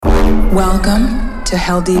Welcome to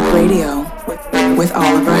Heldeep Radio with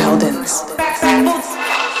Oliver Heldens.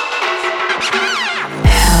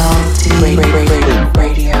 Heldeep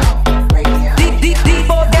Radio. Deep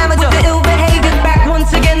damage of the ill behavior. Back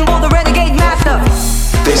once again, will the renegade master.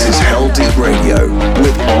 This is Heldeep Radio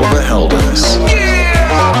with Oliver Heldens.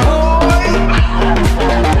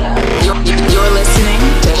 You're listening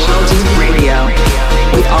to Heldeep Radio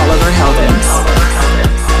with Oliver Heldens.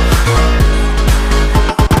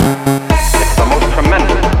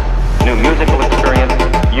 Musical experience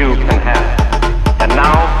you can have. And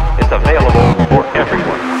now it's available for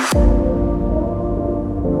everyone.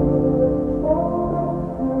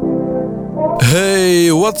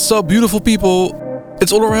 Hey, what's up, beautiful people?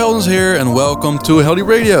 It's Oliver Heldens here, and welcome to Heldeep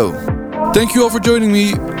Radio. Thank you all for joining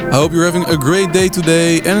me. I hope you're having a great day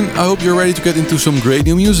today, and I hope you're ready to get into some great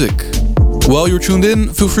new music. While you're tuned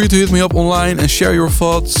in, feel free to hit me up online and share your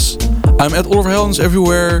thoughts. I'm at Oliver Heldens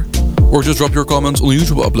everywhere, or just drop your comments on the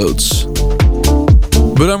YouTube uploads.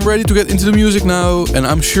 But I'm ready to get into the music now, and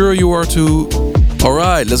I'm sure you are too.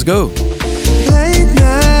 Alright, let's go. Late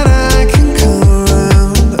night I can come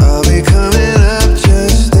around. I'll be coming up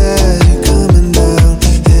just as you're coming down.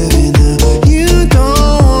 Heavy now. You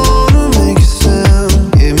don't wanna make a sound.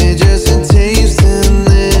 Give me just a taste and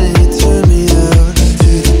then you turn me out to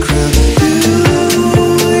the crowd.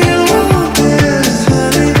 You want this,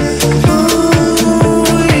 honey? Oh,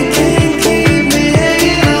 you can't keep me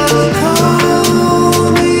hanging on.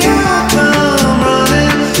 Call me, I'll come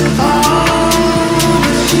running. Oh,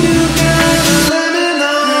 but you gotta let me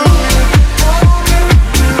know.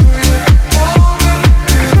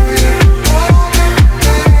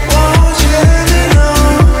 Won't you let me know?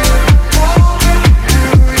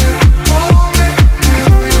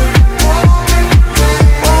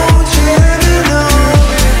 Won't you let me know?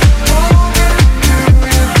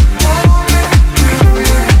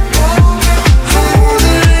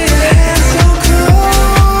 Holding your hand so close.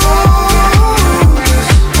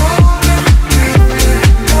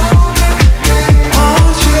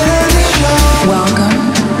 Won't you let me show? Welcome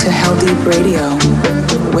to Heldeep Radio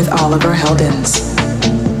with Oliver Heldens.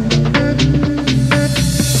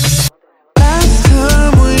 Last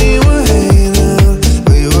time we were hanging out,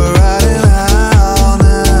 we were riding high all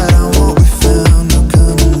night on what we found, no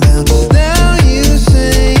coming down. Now you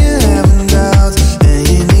say you're having doubts, and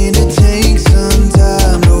you need to take some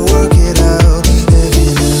time to work it out. Heavy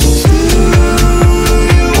now.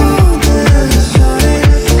 You want this, honey?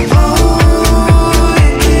 Oh,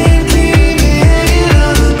 you can't keep me hanging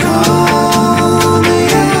on. Call me,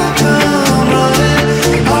 I'll come running.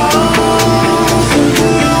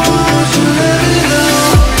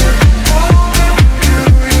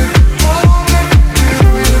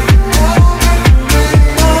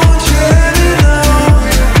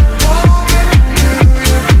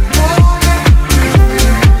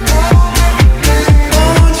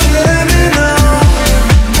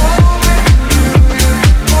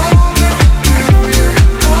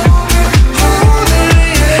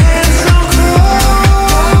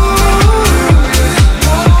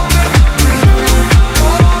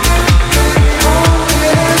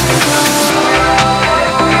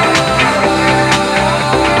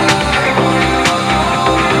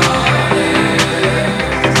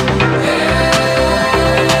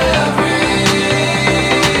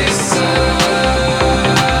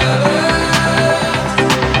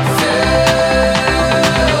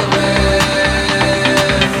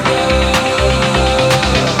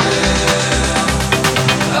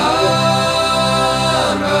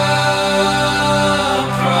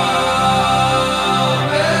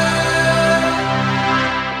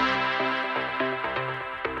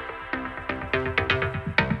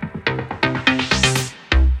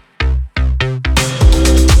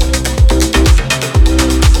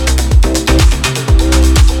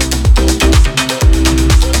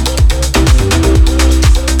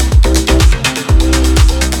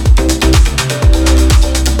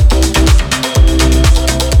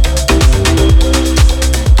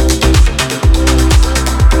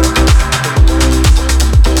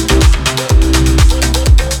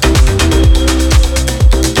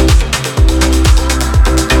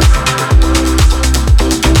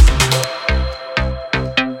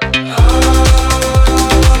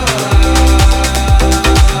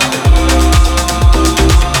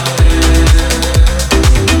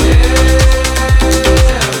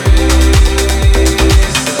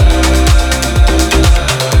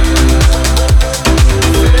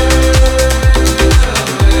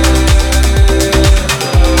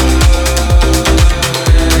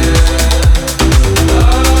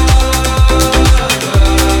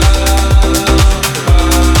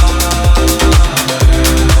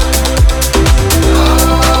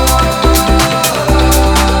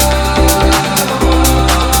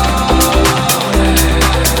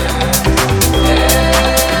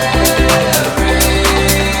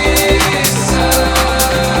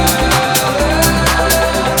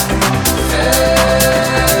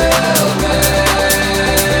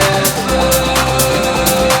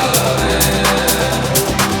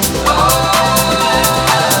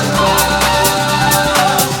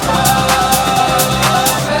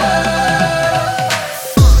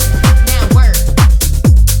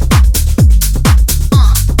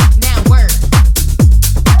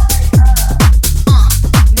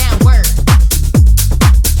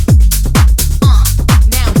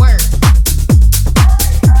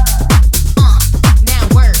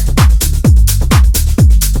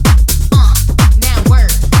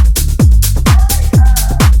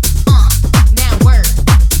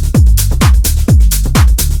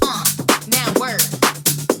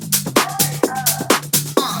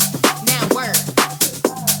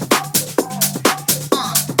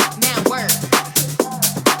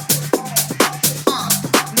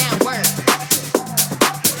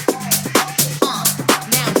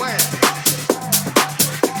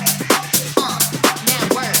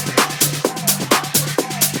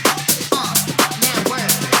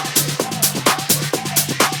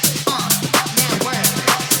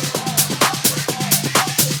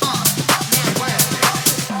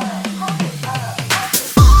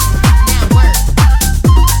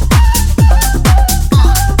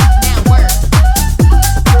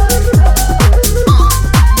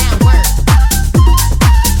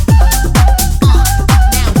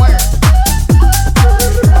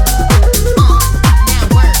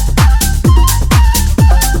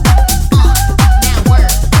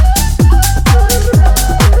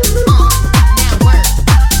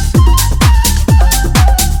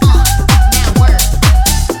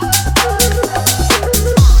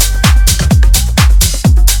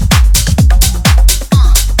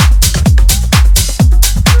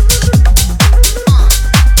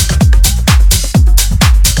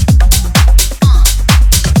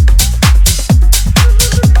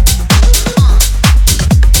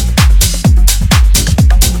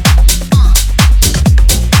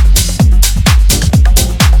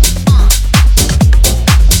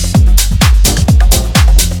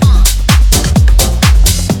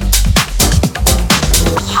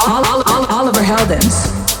 Heldens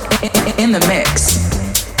in the mix.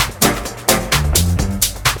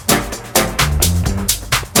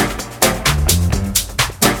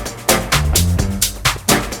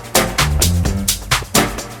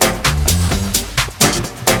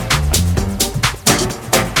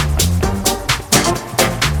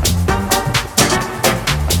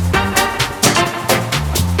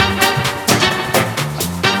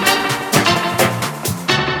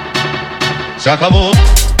 Se acabó.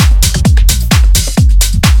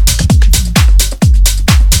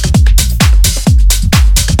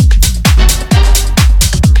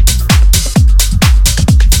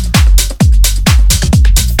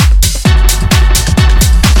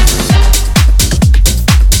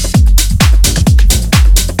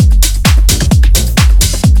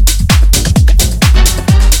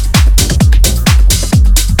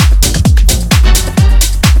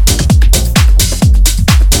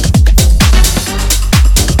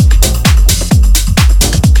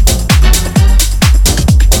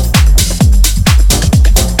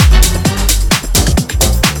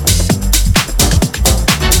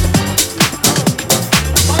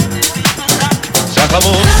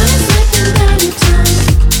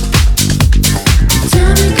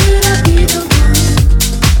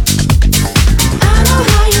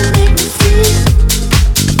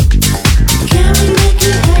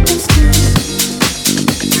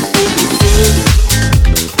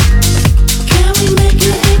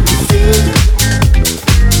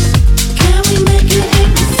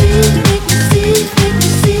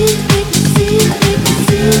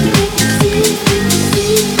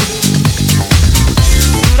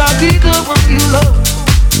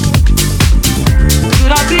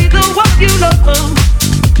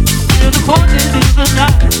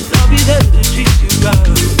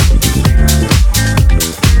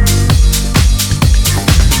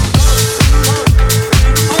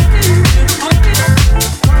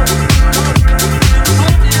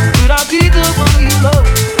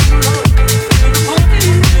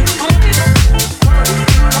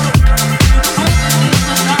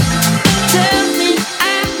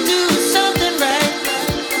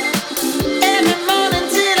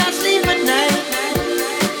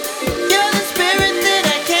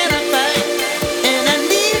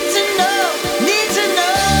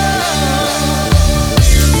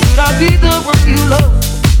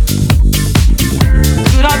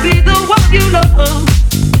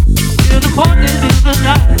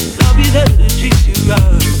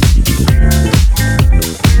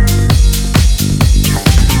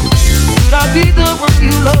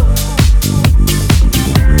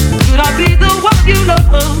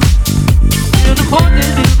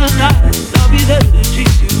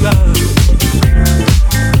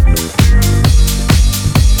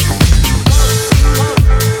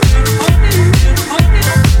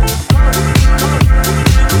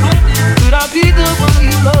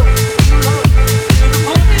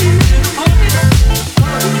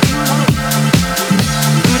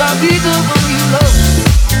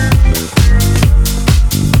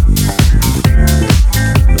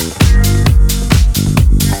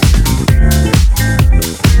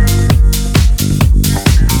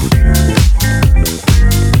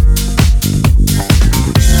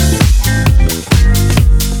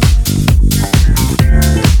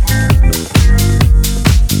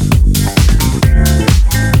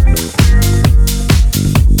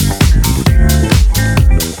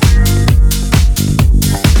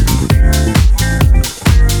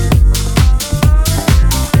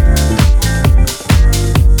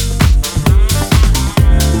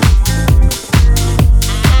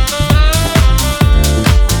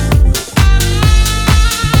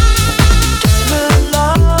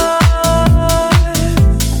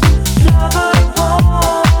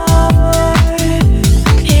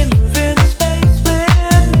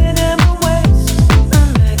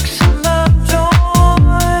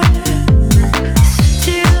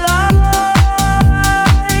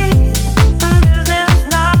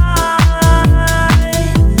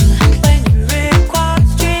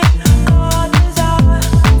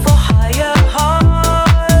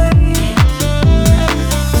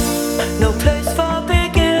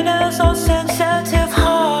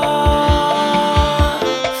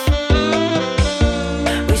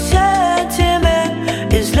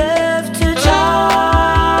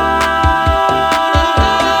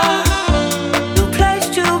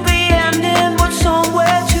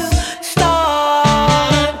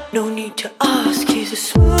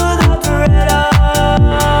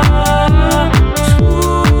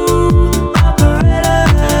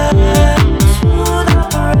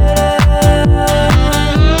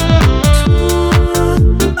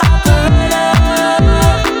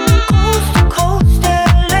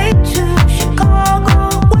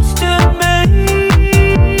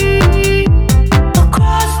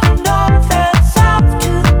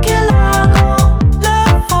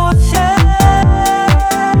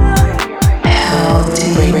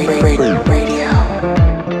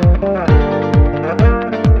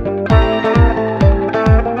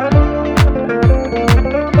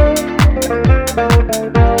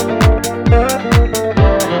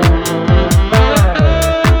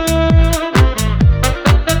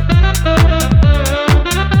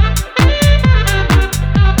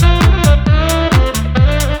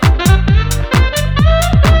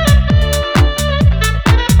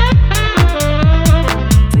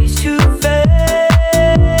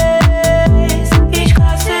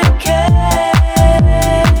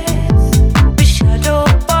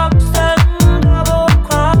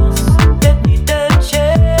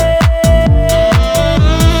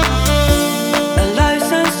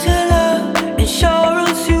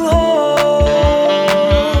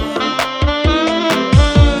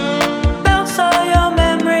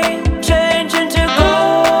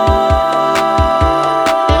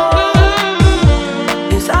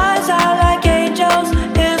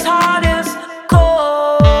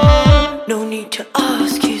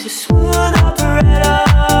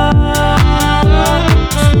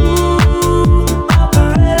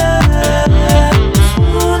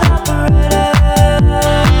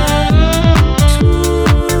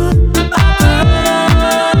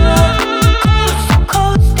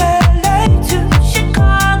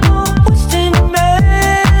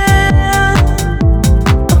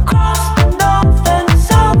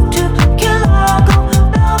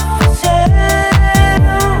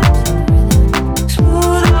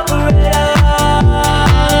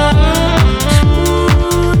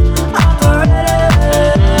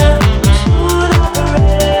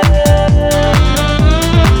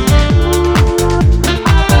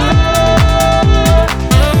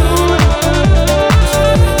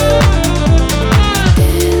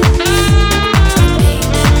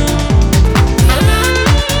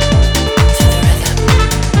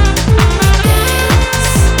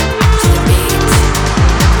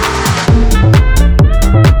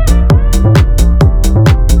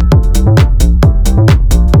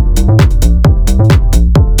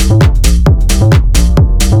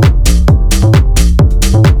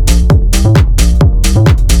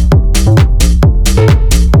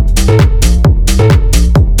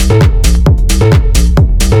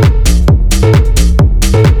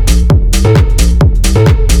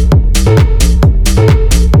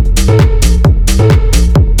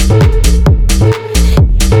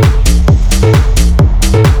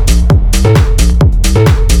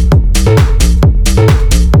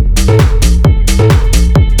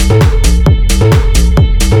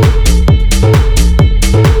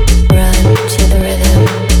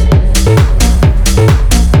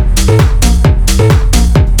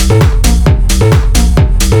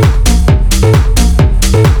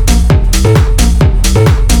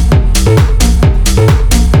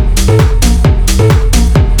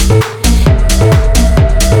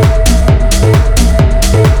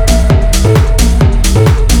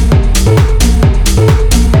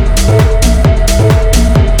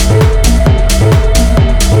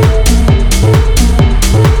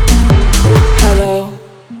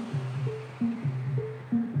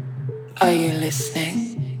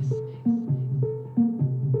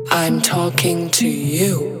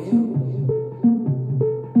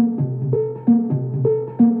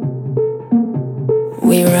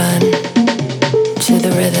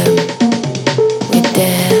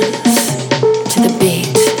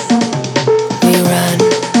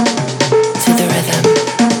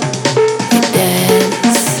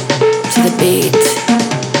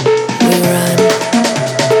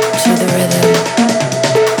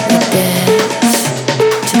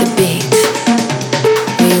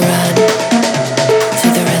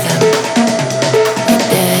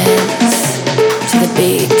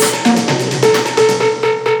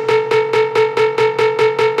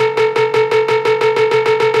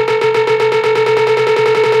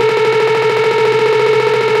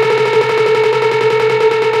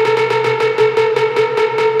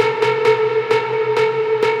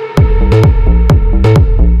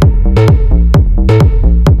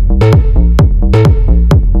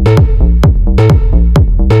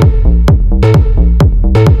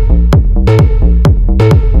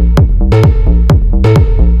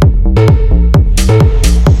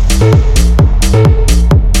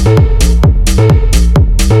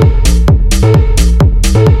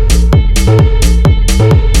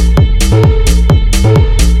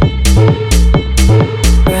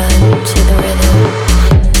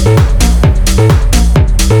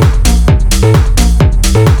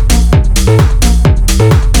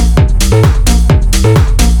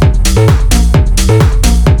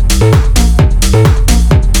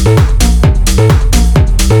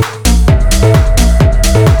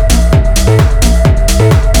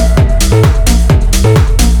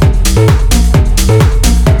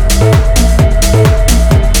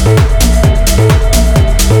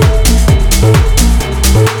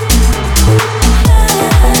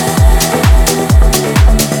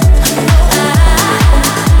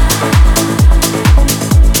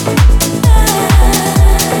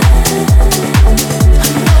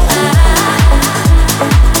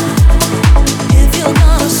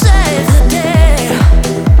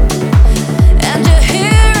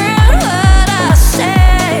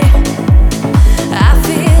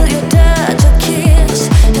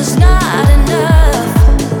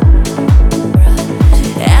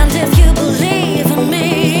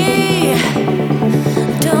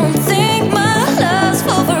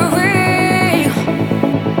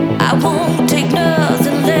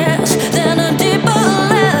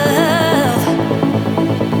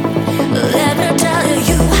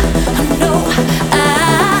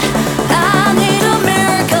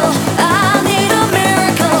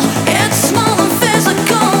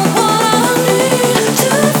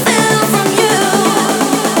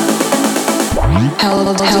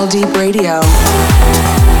 Heldeep Radio.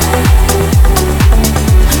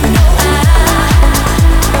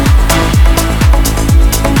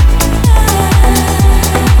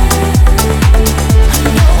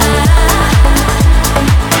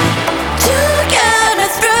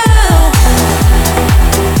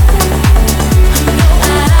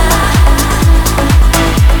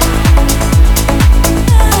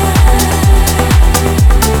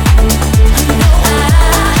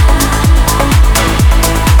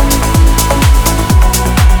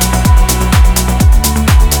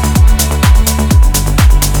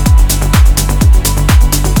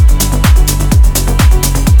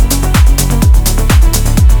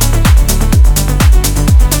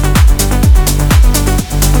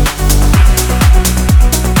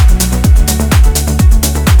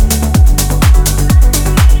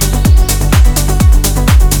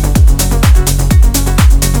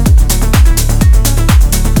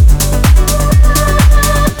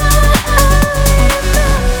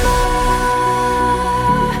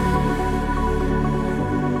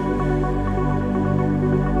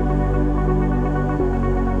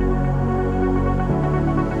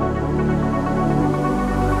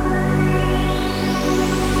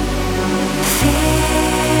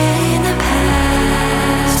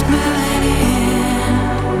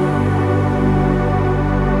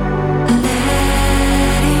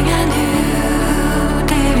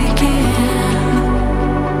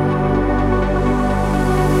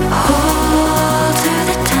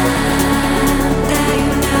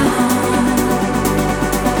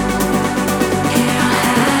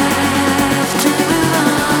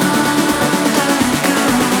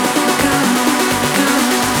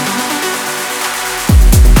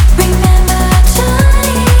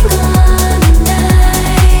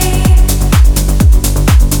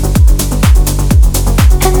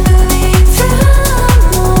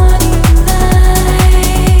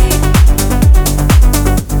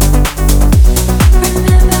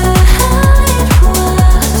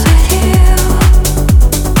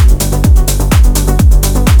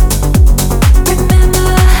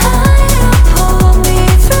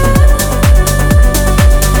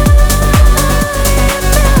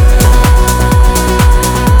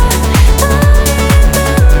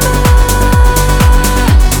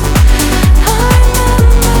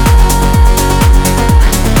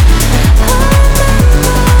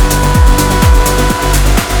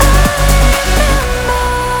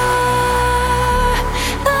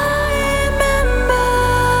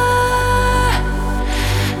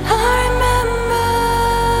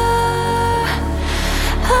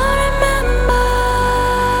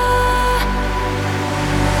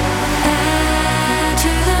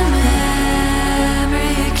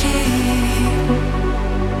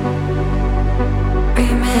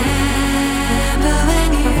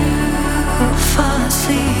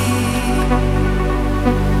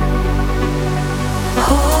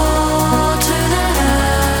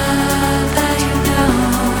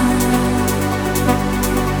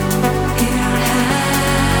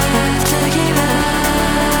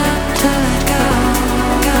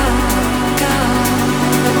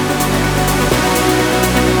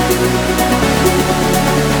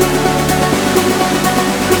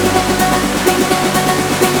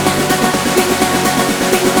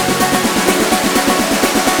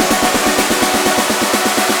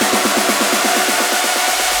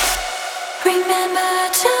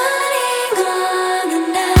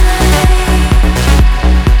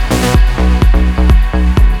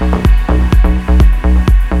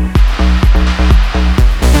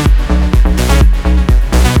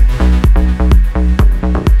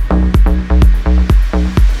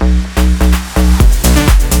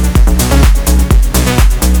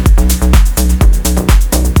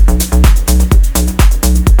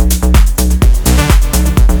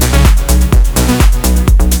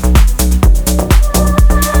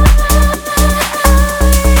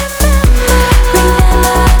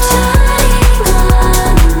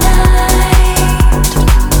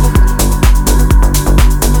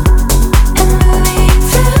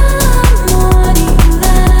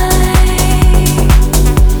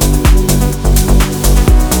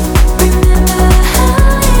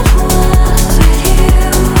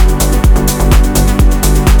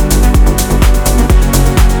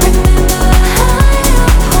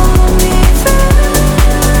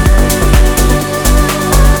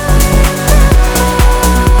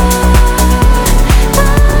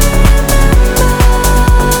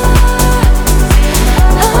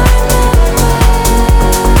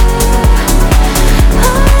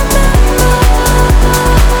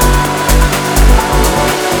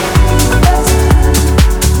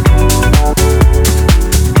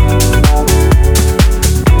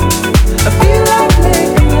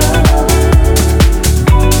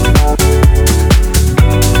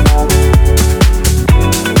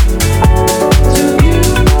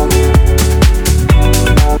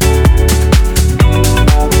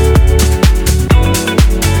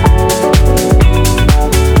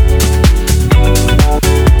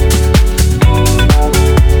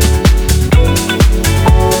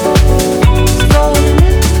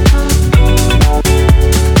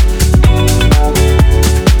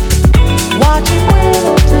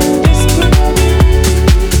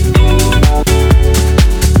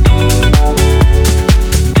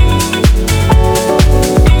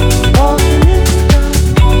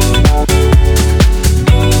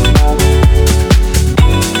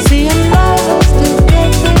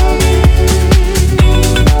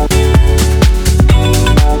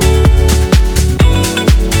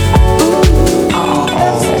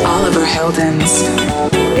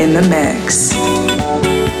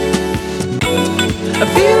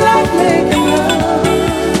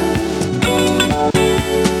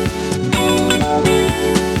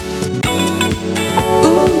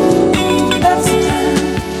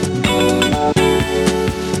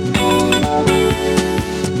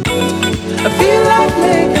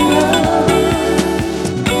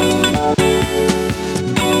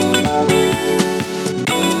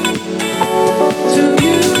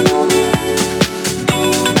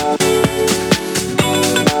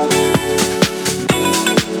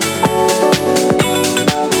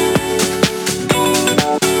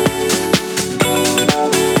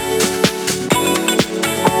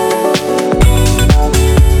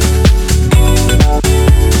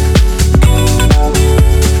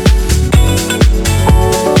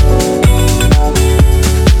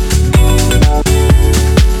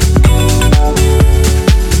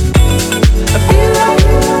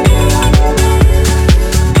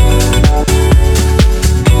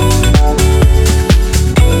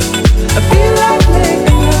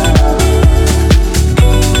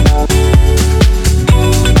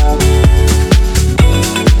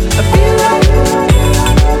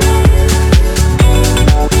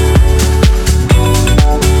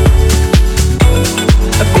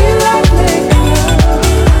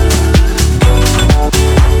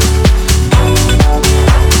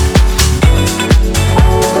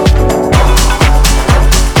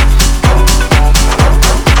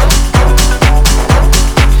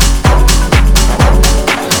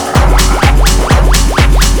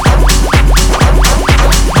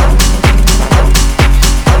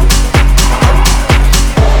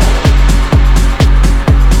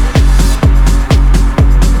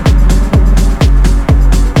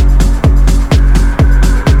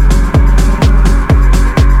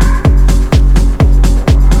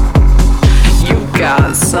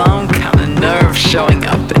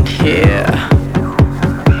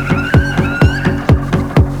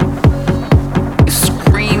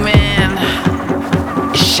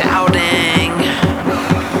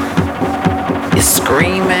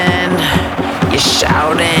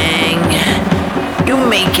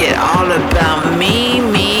 all about me,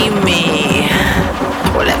 me, me.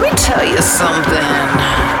 Well, let me tell you something.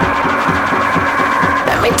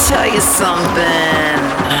 Let me tell you something.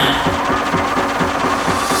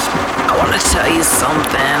 I wanna tell you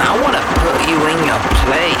something. I wanna put you in your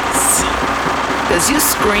place. 'Cause you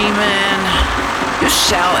screaming, you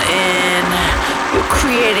shouting, you're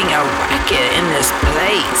creating a racket in this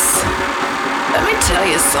place. Let me tell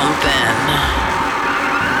you something.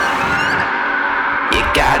 You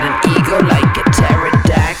got an ego like a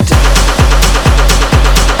pterodactyl.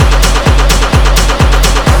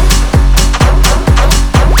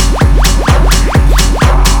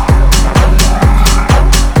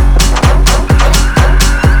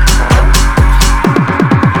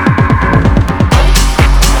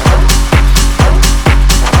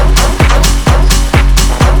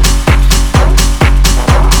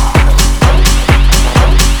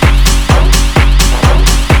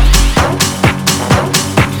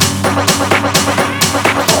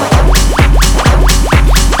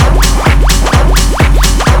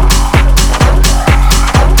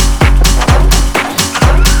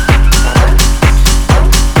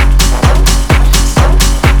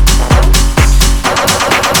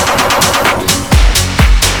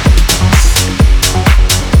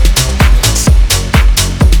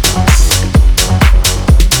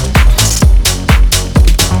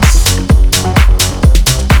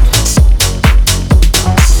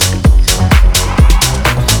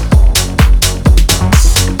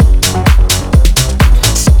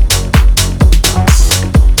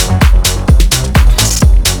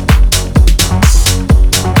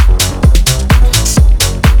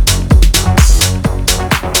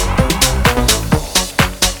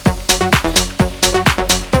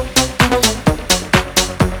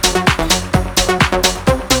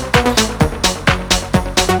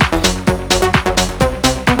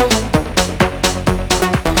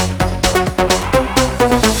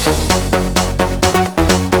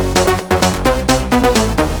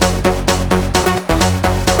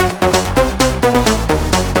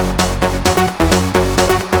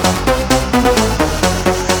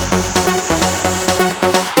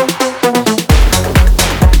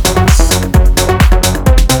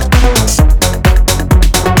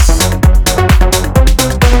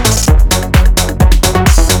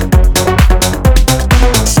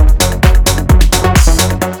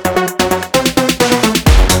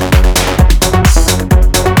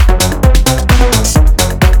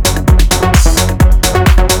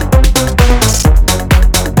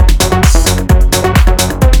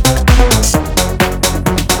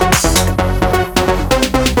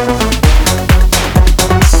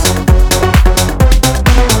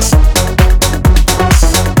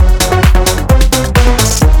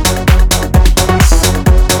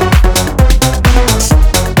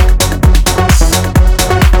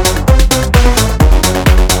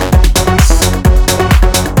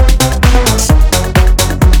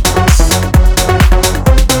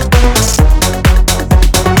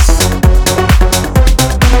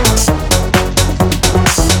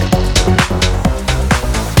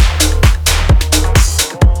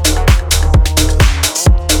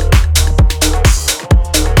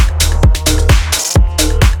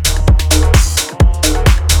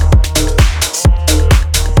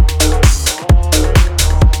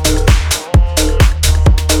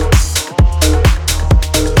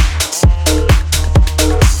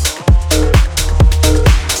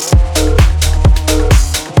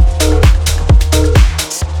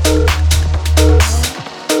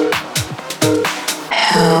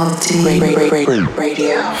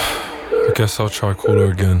 Radio. I guess I'll try cooler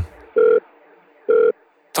again.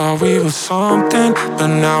 Thought we were something, but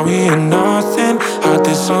now we ain't nothing. I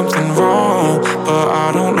did something wrong, but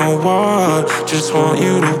I don't know what. Just want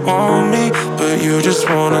you to want me, but you just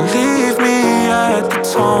wanna leave me at the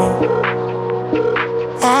tone.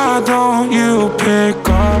 Why don't you pick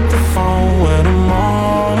up the phone when I'm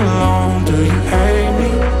all alone? Do you hate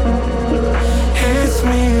me? Hits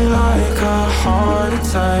me like a heart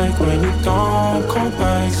attack when you don't come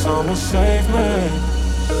back. Someone save me.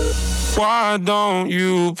 Why don't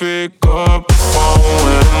you pick up the phone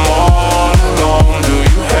when I'm all alone? Do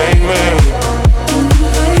you hate me?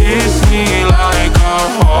 Hits me like a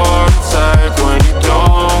heart attack when you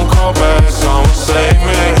don't call back. Someone save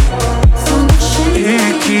me.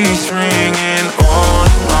 It keeps ringing on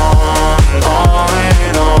and on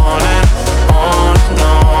and on and on and on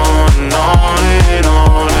and on and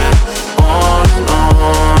on and on and on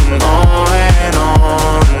and on and on and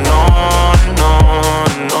on and on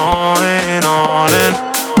and on and on and on.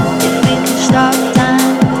 If we could stop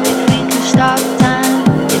time, if we could stop time,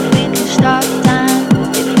 if we could stop time,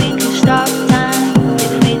 if we could stop time,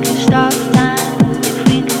 if we could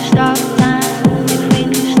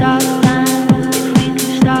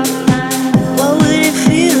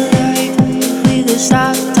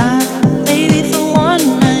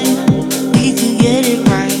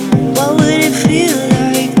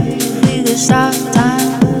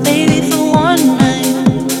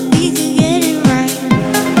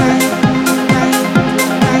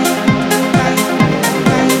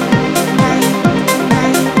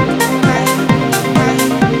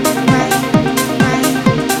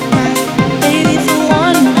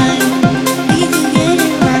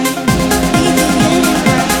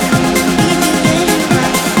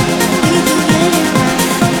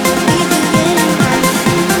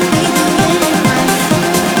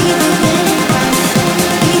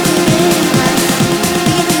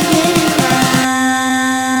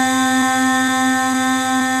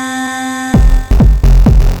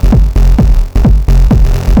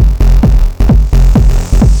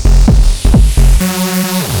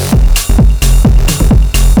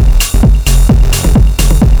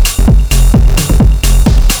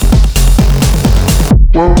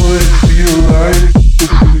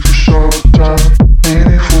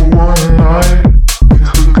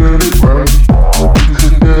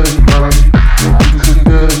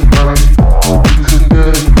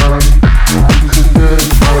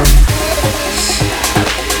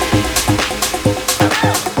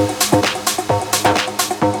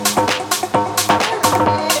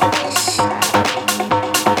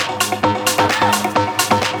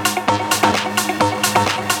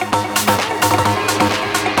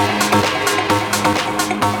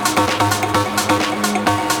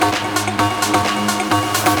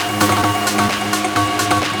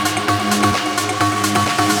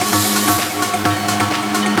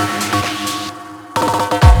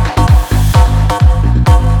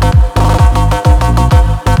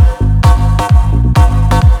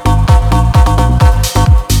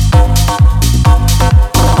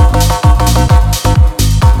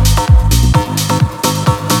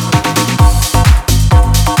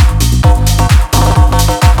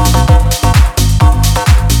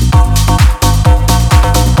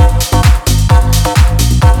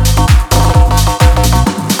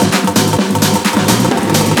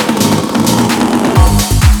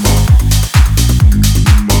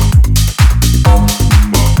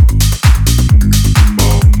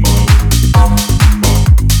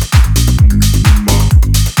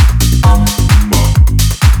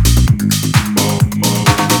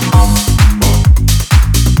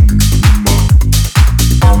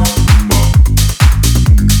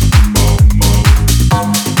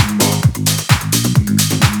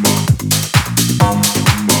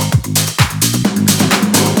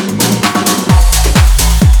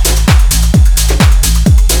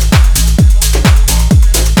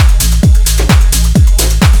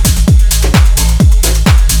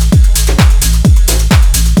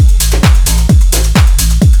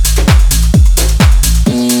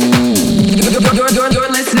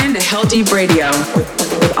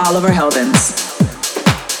Oliver Heldens.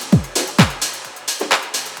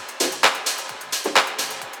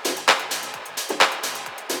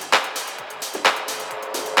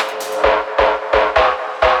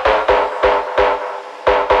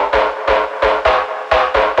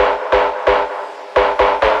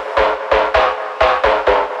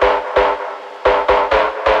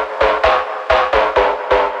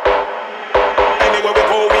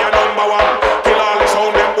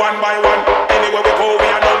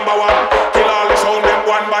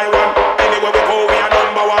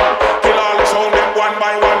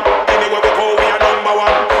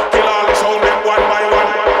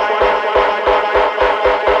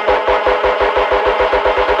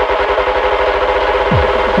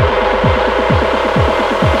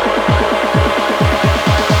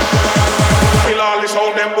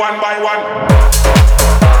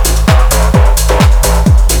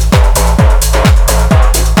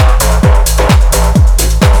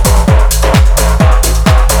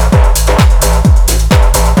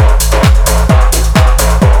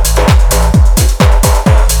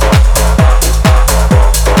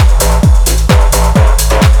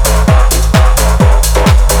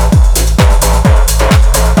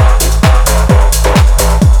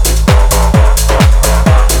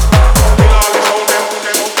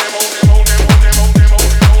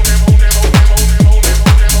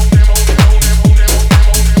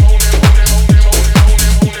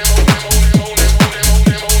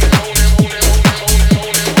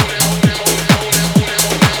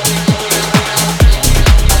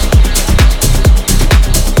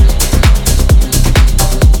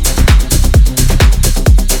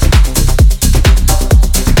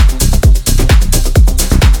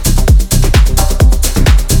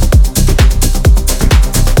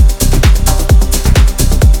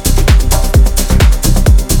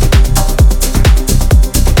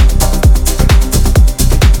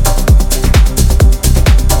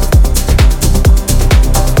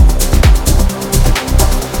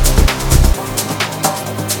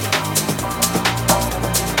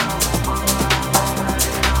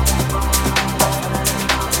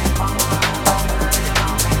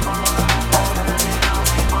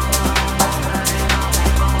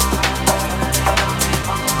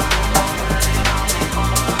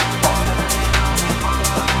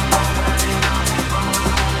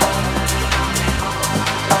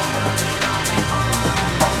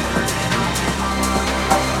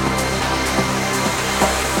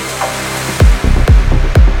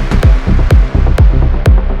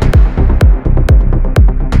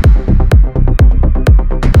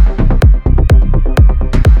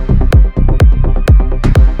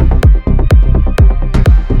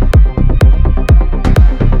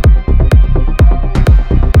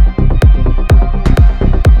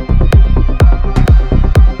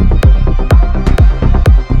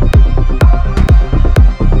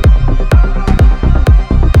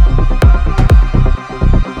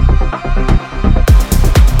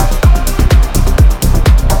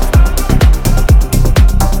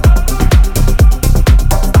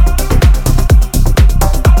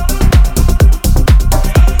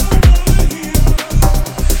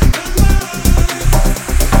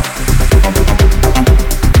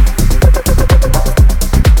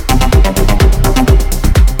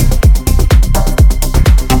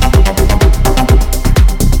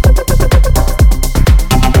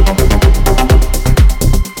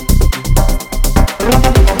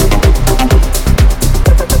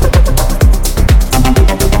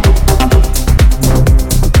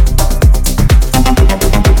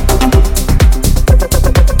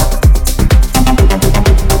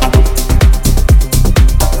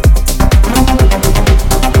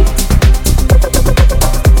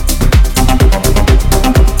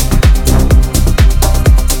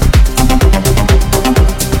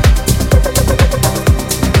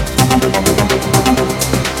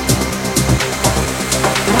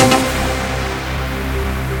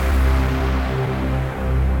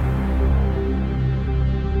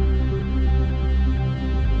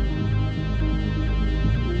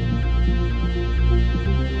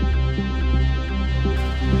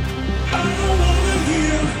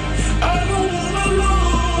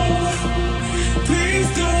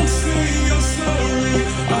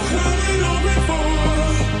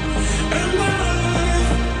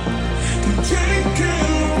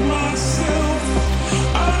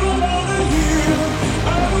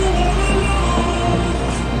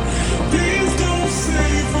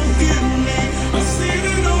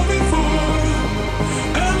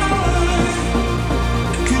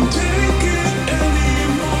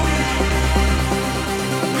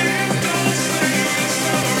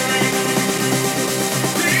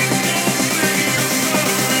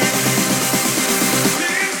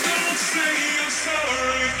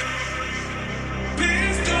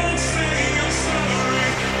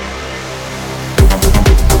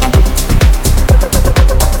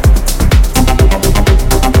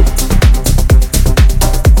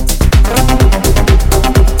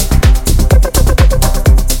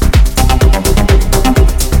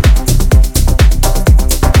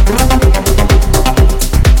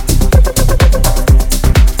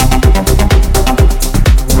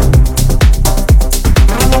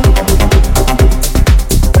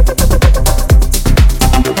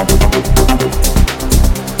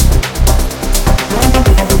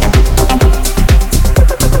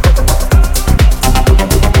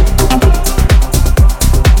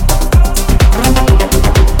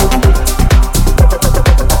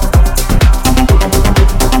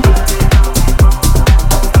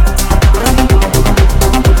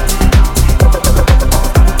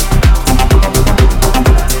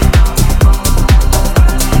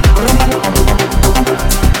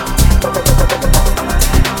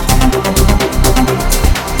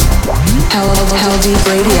 Heldeep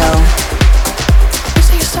Radio. You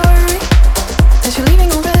say you're sorry, that you're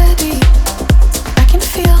leaving already. I can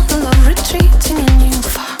feel the love retreating in you.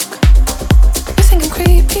 Fuck, you're thinking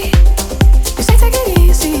creepy. You say take it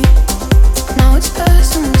easy. Now it's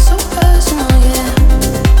personal, so personal, yeah.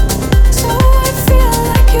 So I feel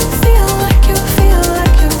like you feel like you feel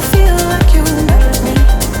like you feel like you murdered me.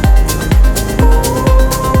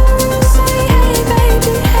 Ooh, say hey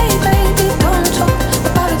baby, don't talk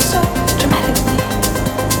about it so dramatically.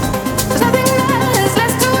 There's nothing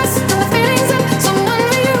less to us than the feelings of someone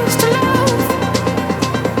we used to love.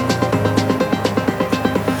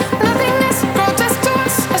 Nothing less grotesque to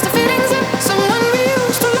us as the feelings of someone we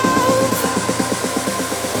used to love.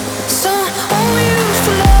 Someone we used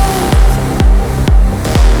to love.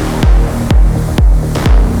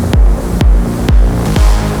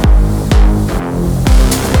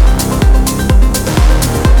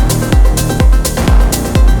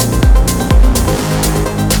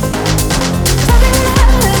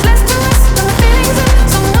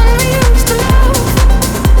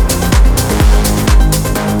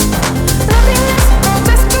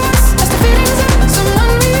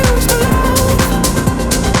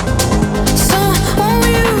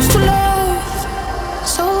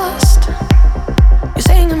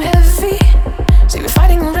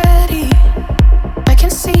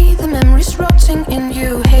 In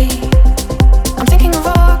you, hey, I'm thinking of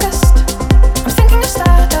August, I'm thinking of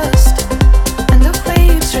stardust, and the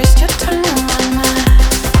waves raised your tongue on my mind.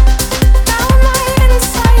 Now my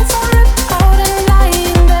insides are ripped out and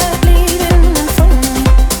lying there bleeding in front of me.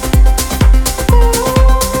 Ooh,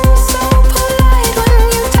 so polite when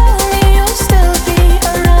you tell me you'll still be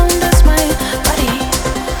around as my buddy.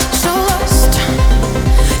 So lost,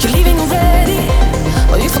 you're leaving already.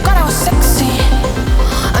 Well, you forgot I was sexy.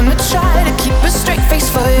 I'ma try to keep a straight face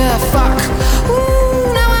for you, fuck.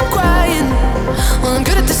 Ooh, now I'm crying. Well, I'm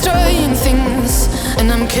good at destroying things,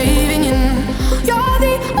 and I'm caving in. You're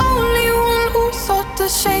the only one who thought the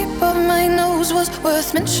shape of my nose was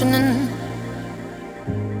worth mentioning.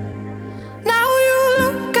 Now you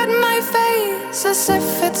look at my face as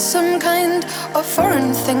if it's some kind of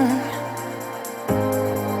foreign thing.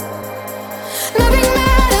 Nothing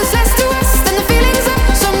matters less to us than the feelings of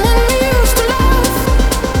someone we used to love.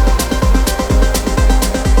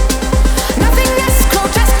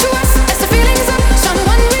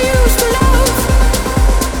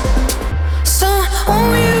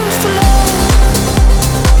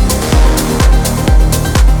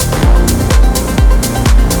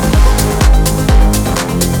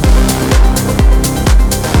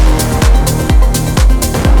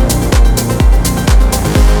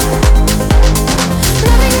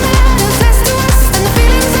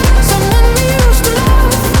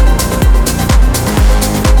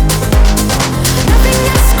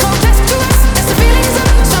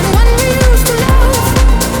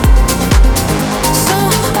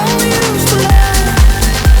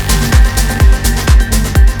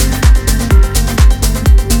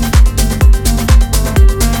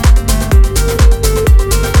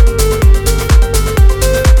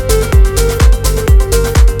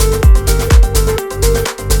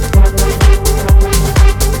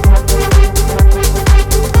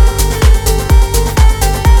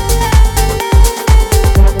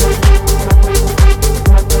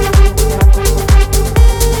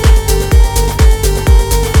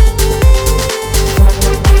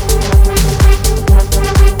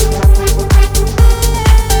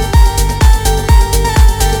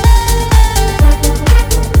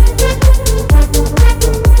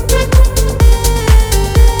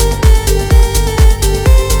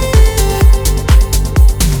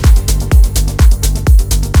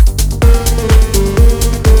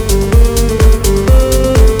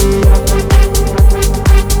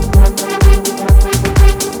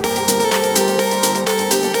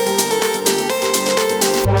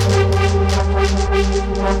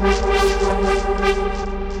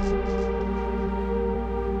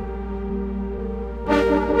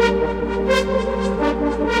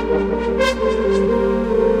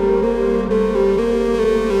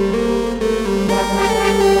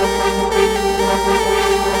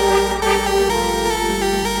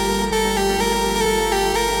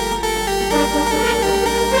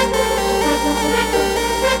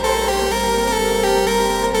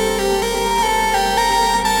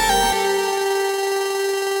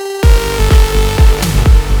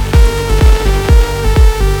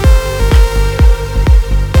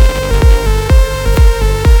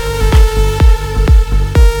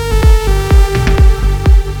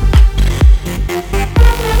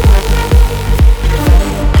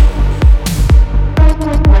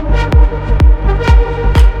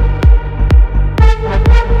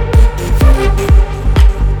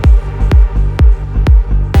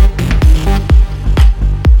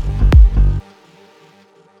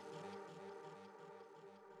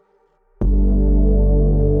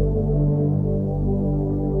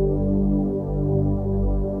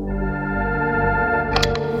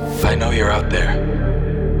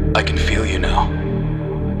 there. I can feel you now.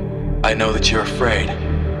 I know that you're afraid.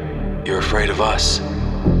 You're afraid of us.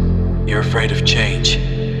 You're afraid of change.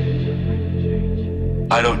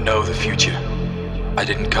 I don't know the future. I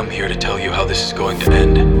didn't come here to tell you how this is going to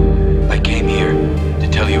end. I came here to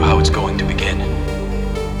tell you how it's going to begin.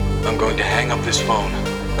 I'm going to hang up this phone,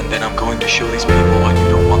 and then I'm going to show these people what you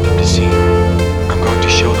don't want them to see. I'm going to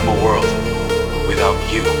show them a world without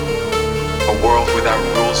you. A world without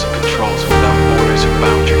rules and controls, without borders or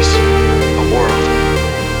boundaries. A world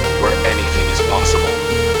where anything is possible.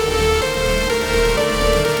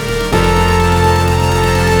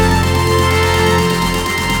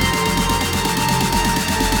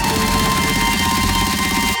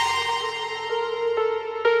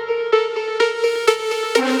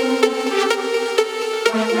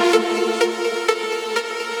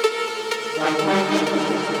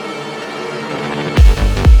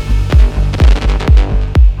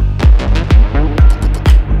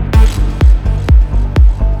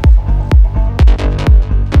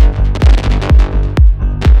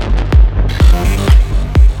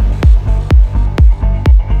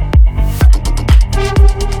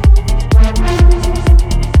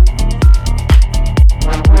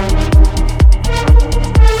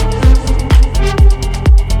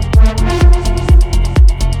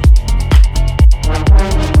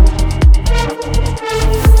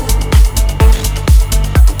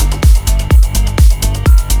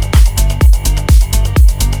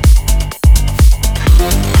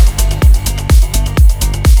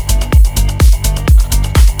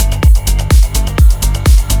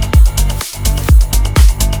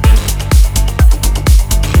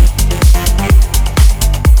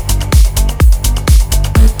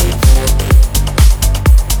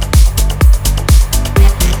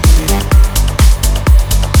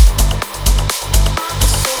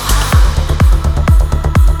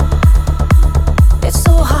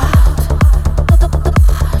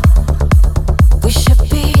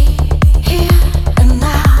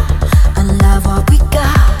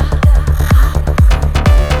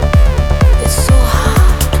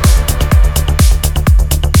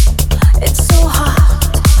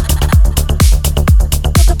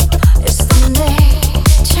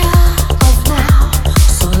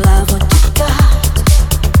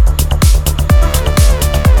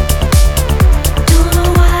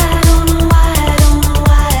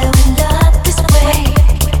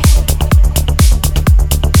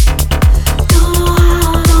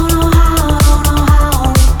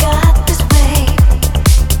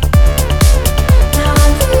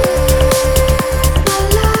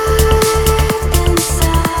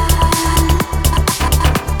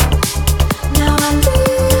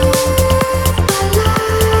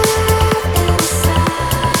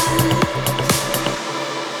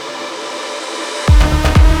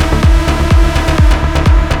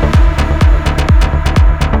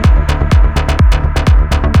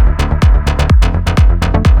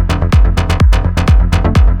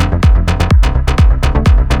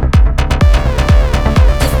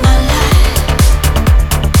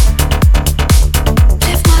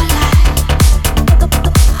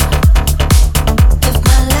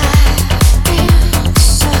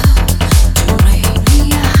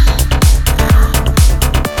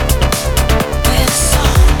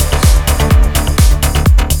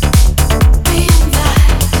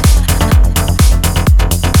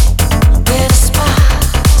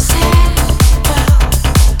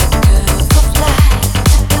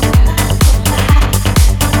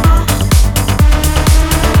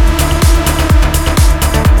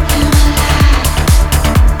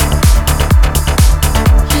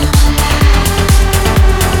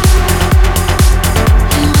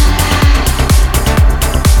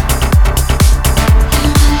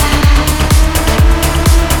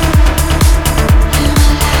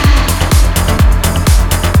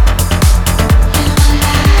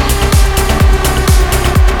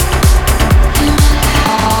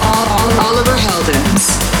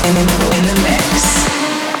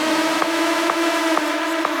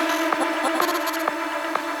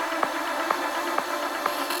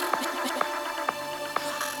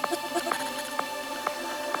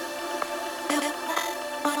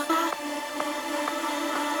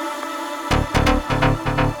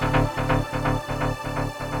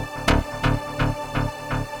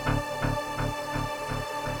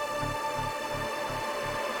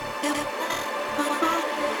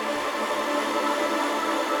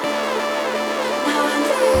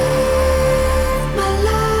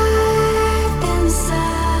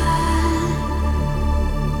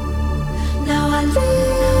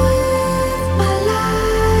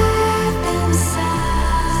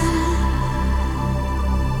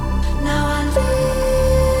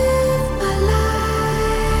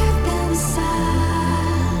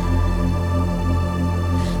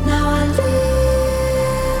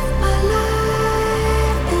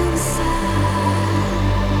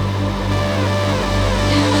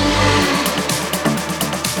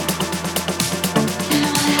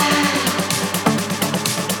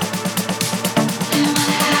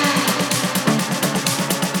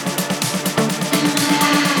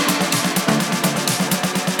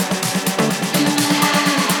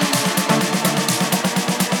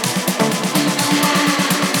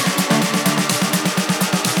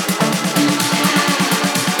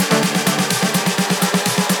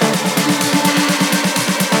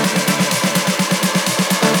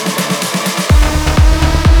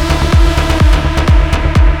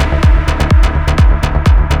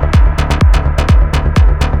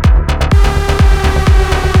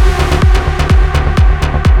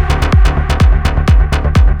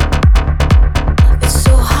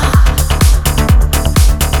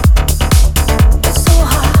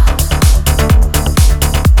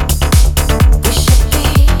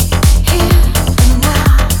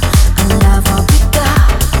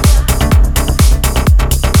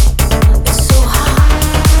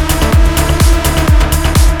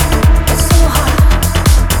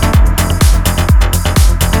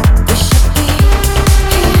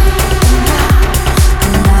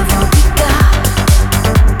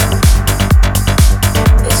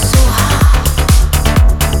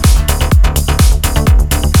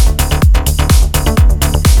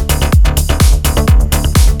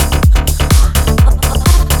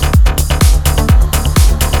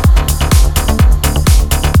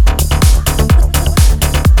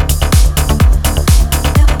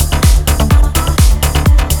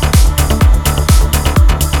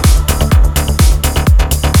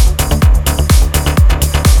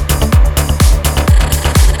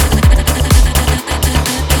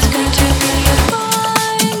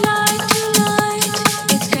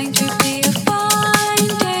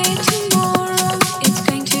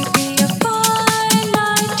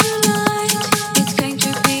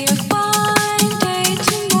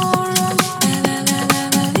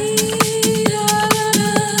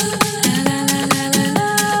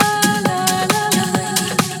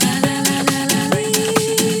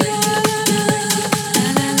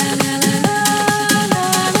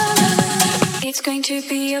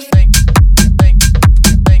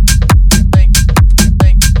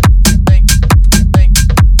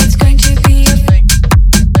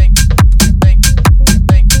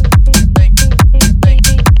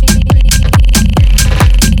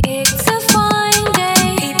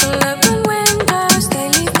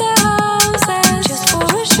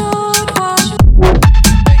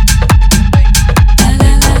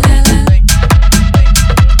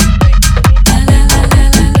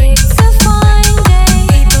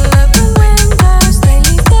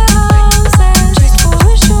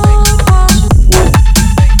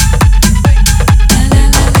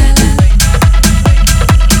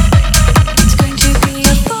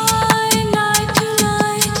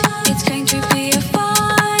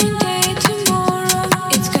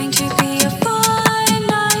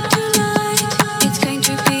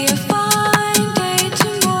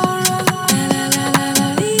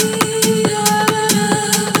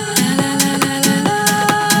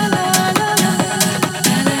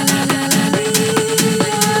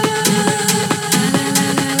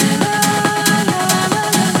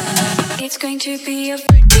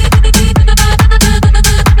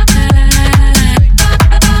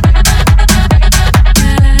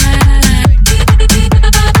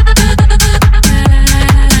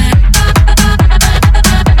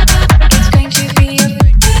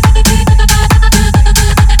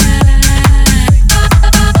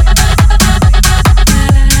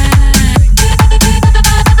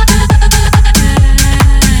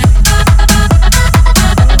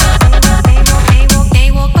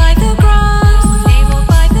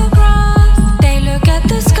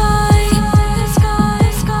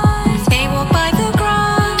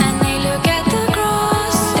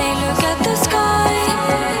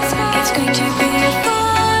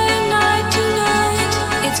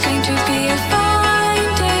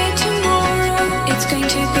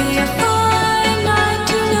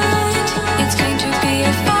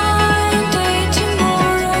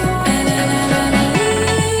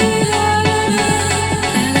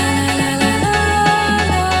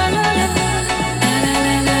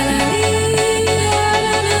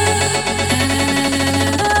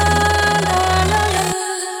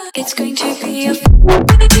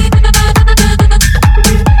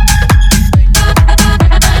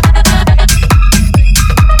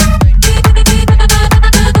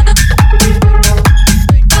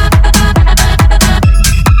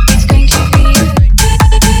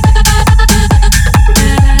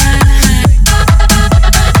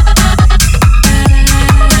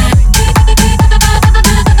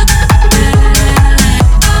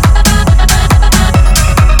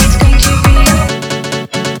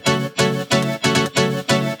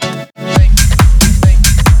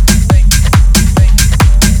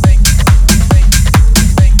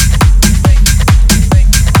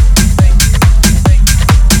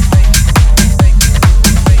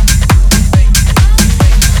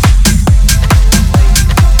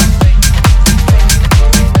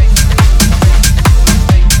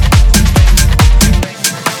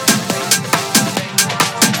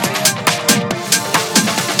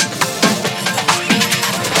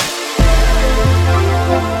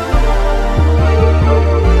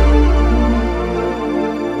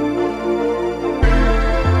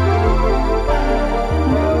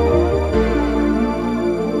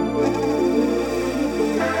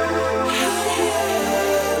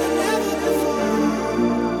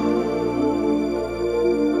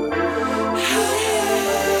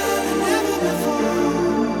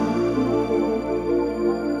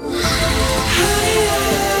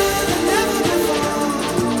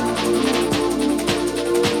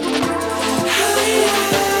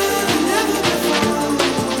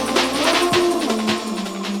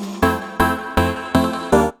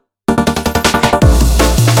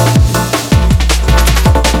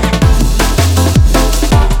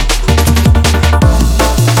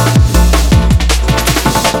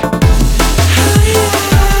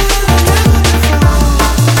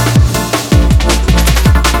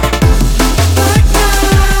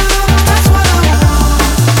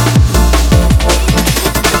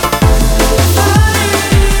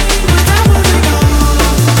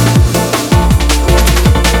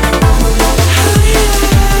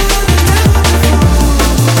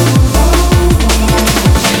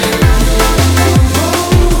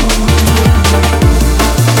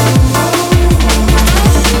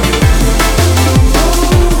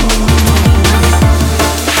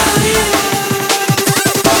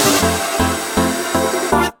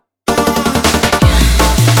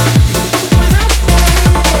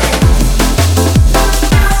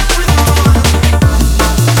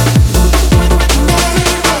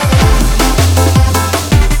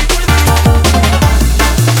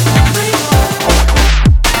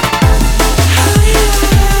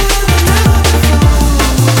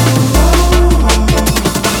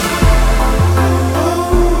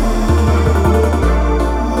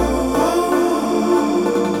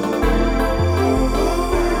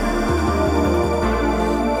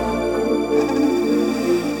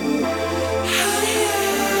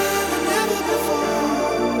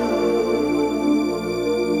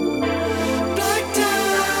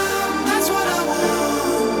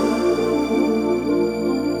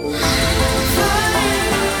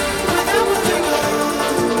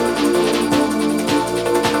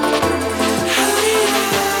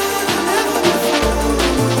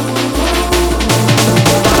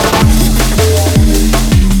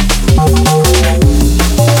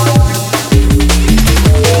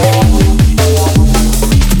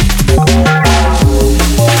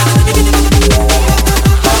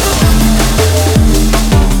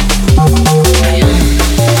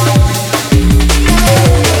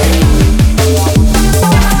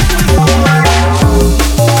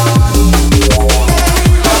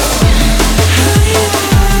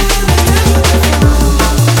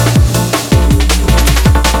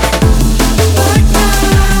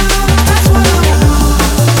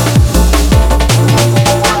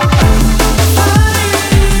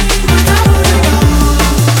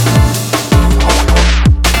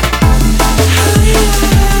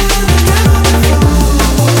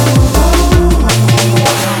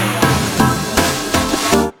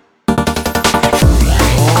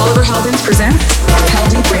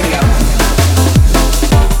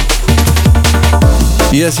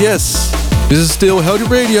 Yes. This is still Heldeep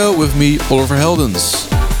Radio with me, Oliver Heldens.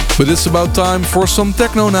 But it's about time for some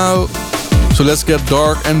techno now. So let's get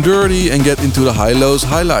dark and dirty and get into the high-lows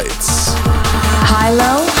highlights.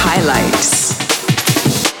 High-low highlights.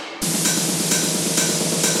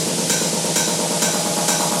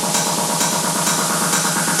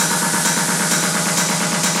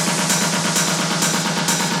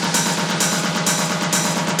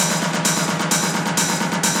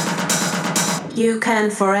 You can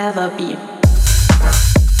forever be.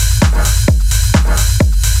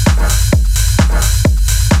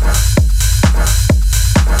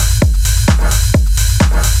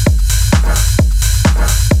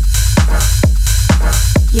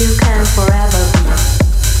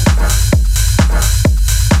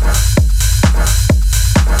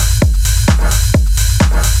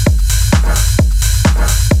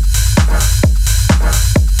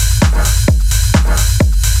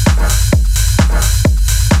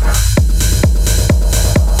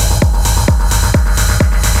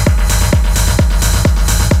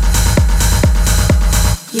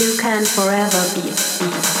 You can forever be.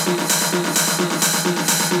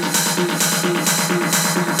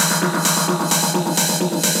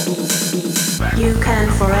 You can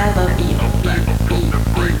forever be.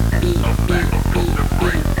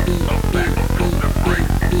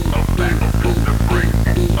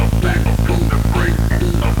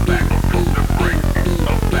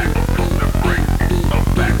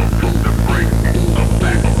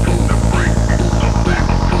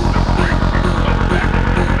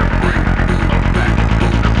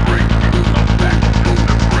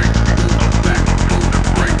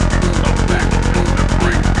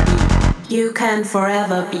 You can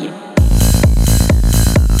forever be.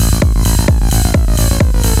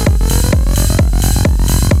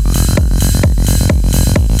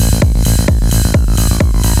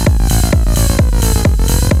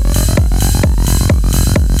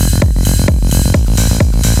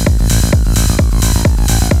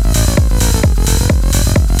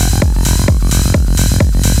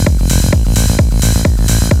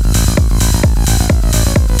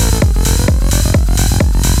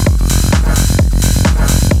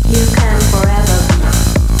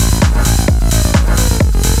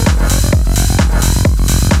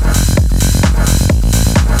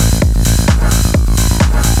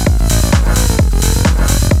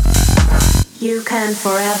 You can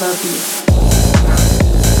forever be.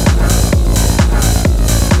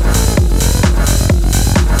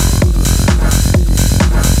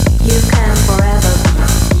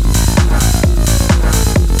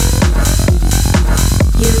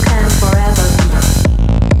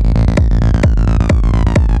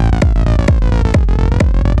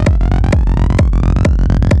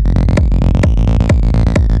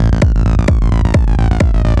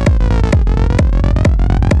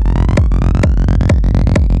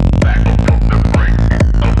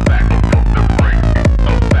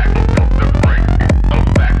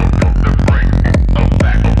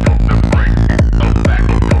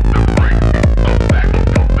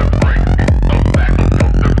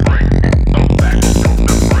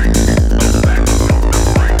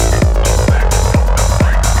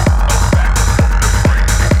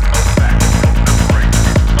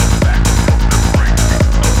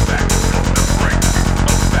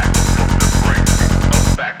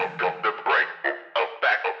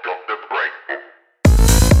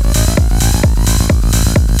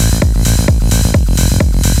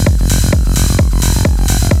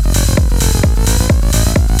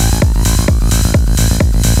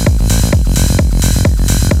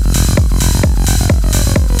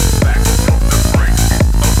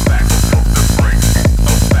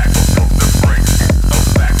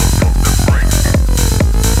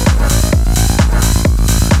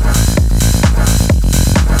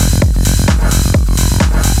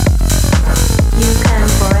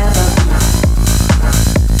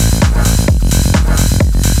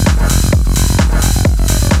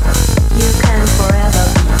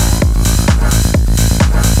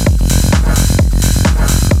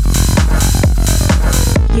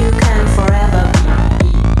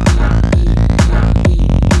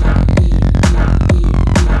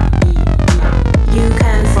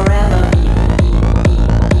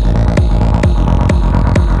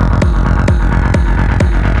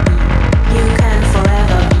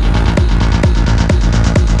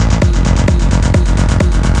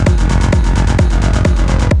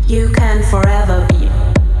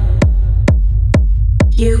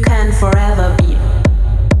 You can forever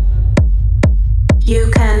be. You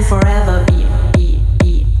can forever be.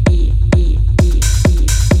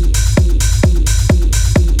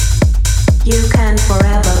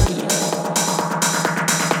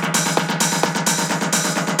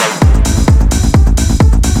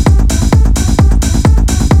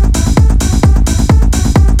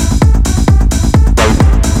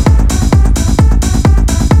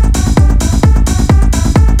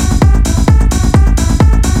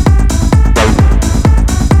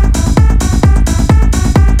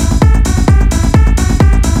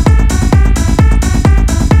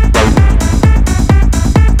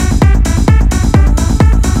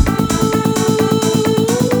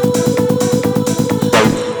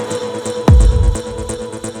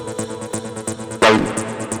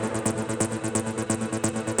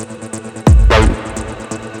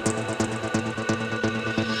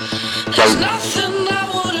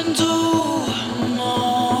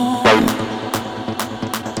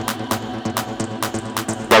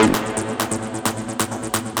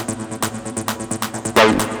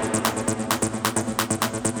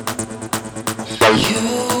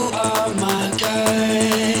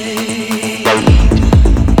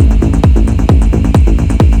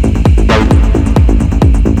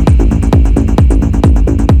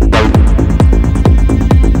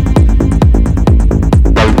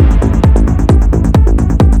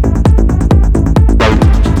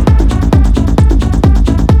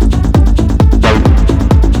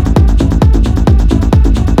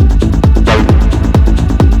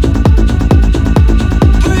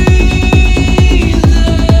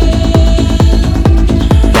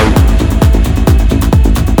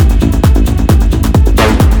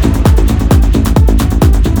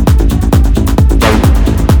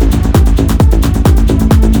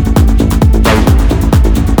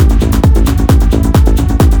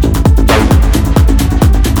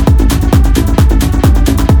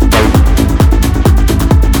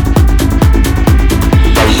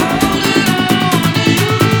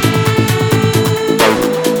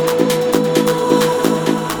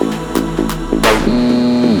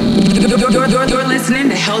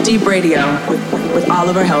 Heldeep Radio with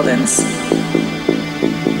Oliver Heldens.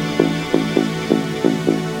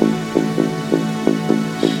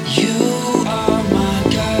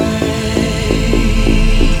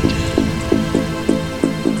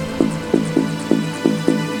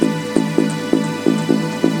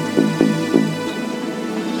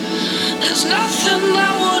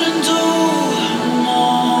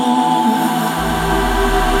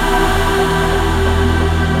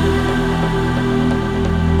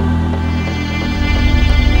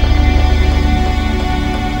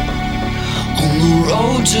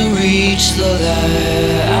 To reach the light,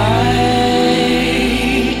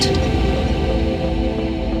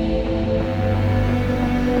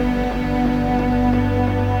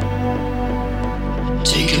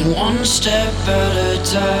 taking one step at a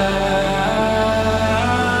time.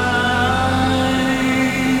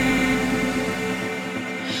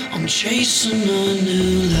 I'm chasing a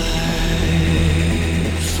new life.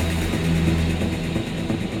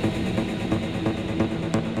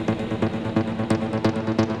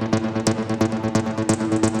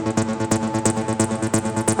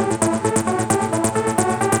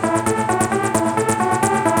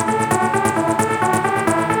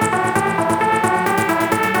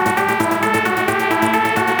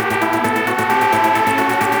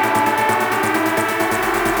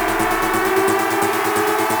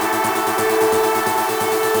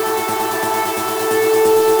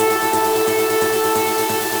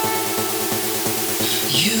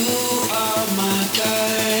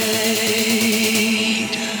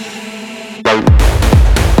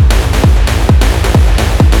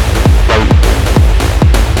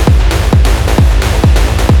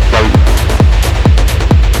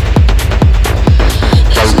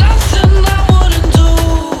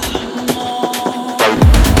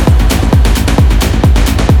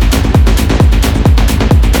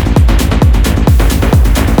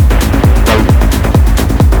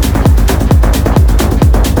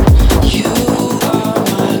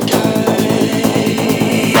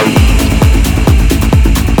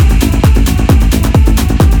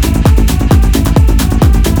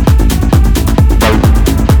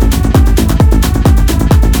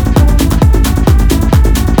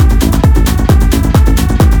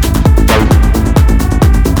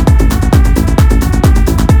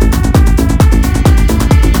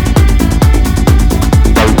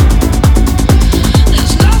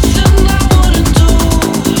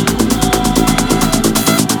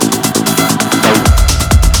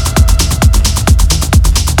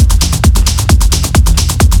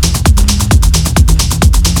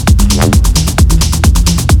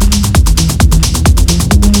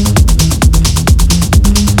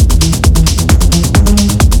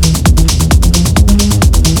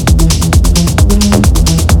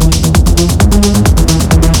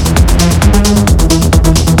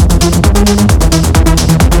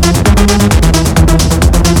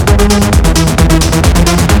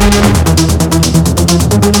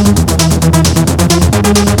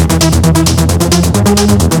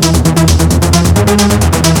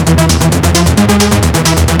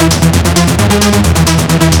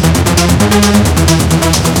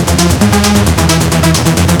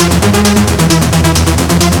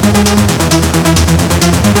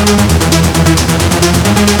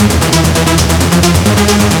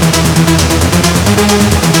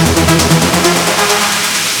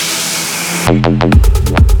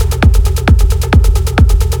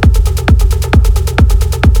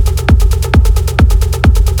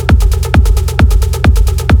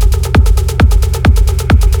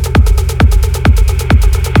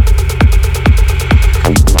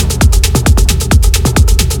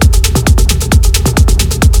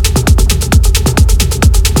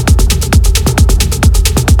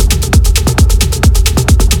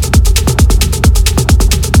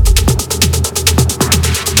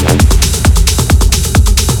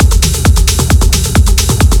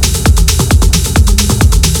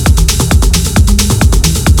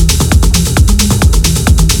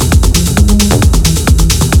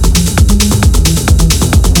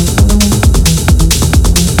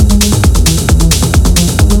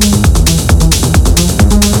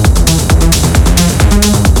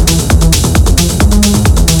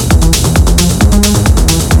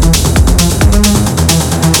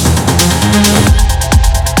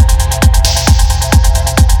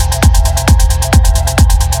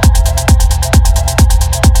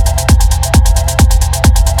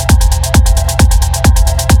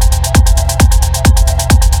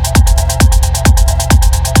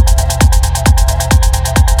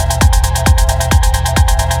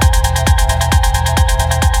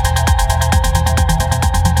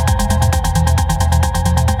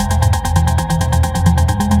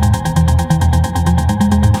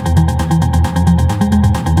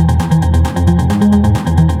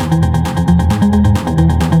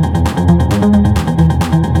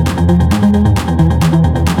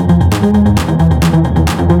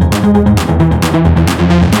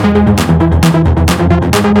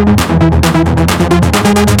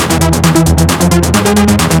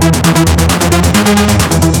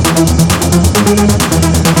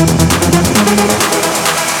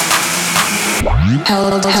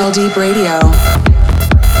 Heldeep Radio.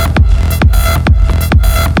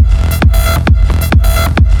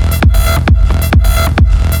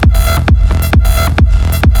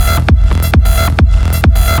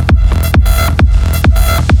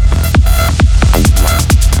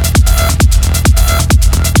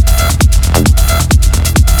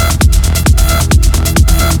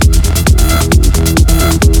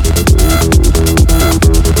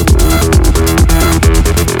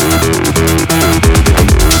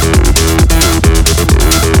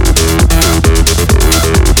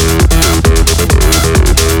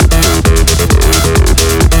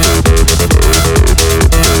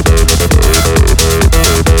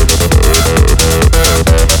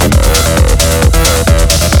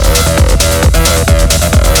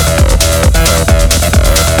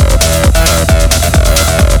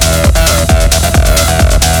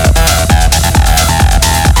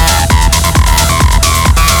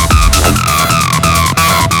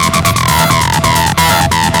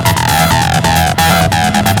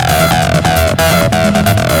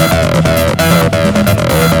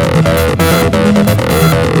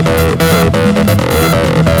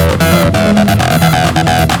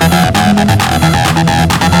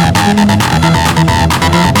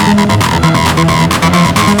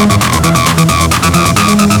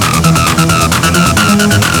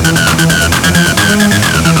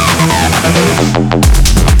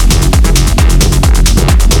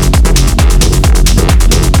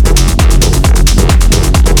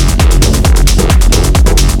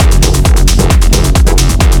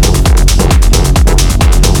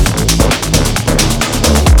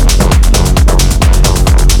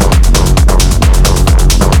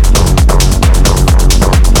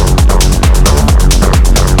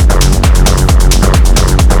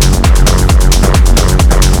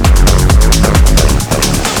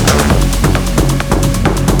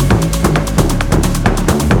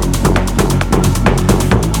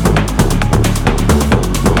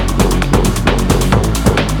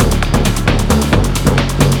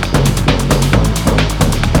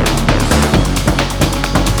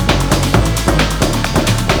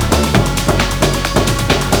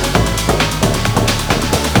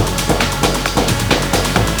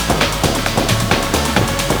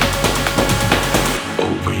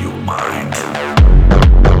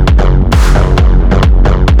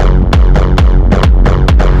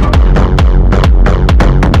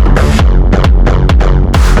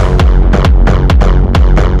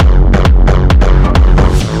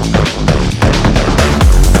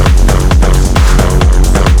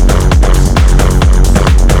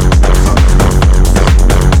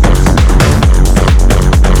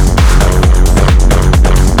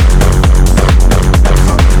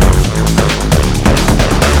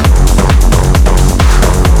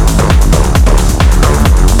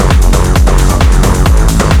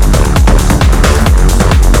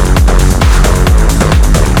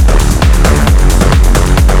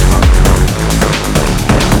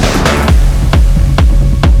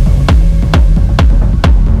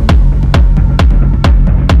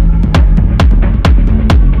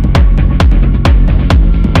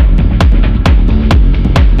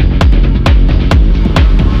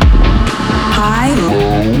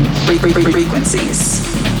 Frequencies.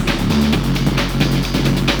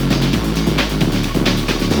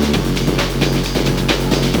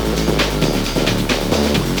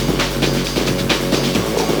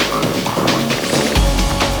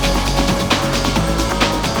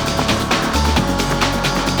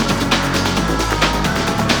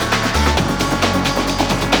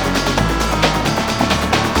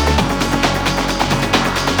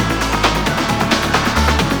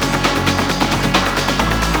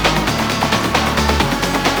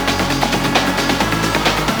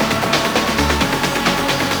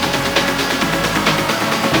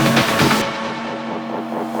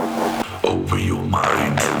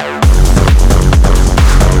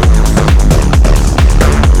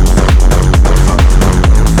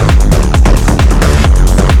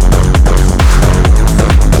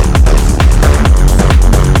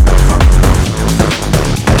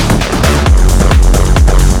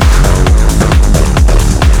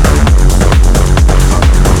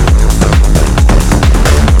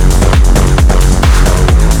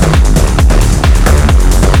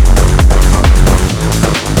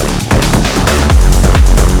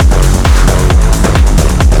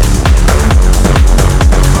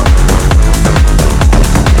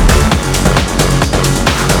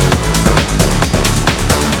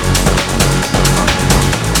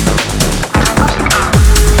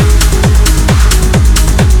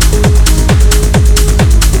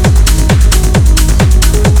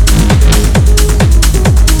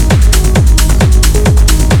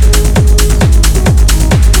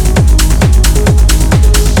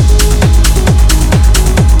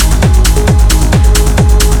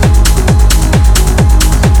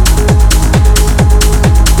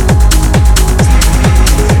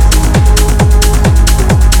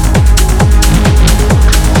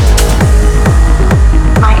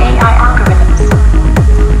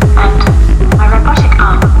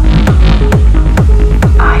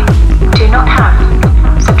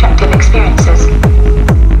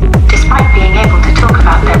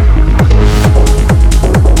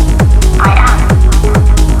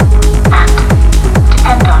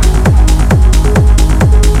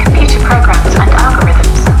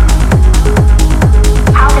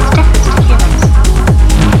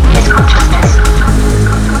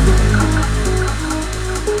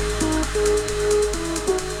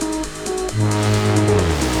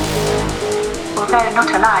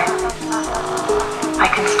 not alive, I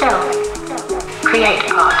can still create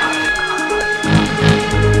art.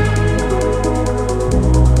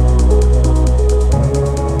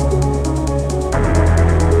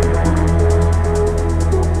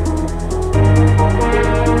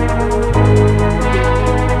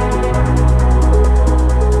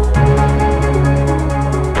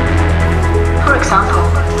 For example,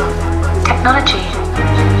 technology,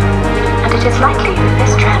 and it is likely that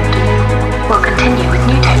this trend will continue with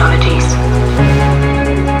new technologies.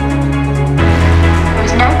 There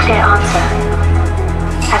is no clear answer,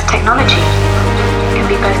 as technology can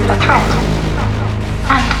be both a threat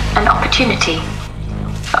and an opportunity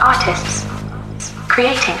for artists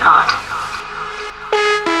creating art.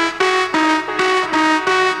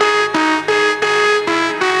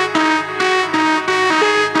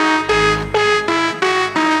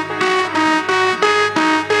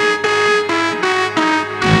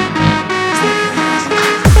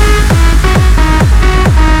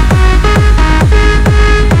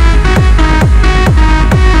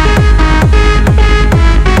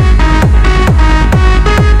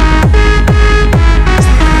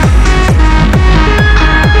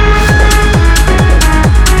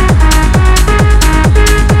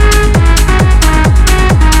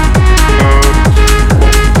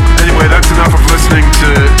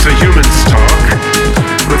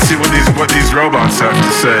 Robots have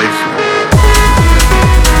to say.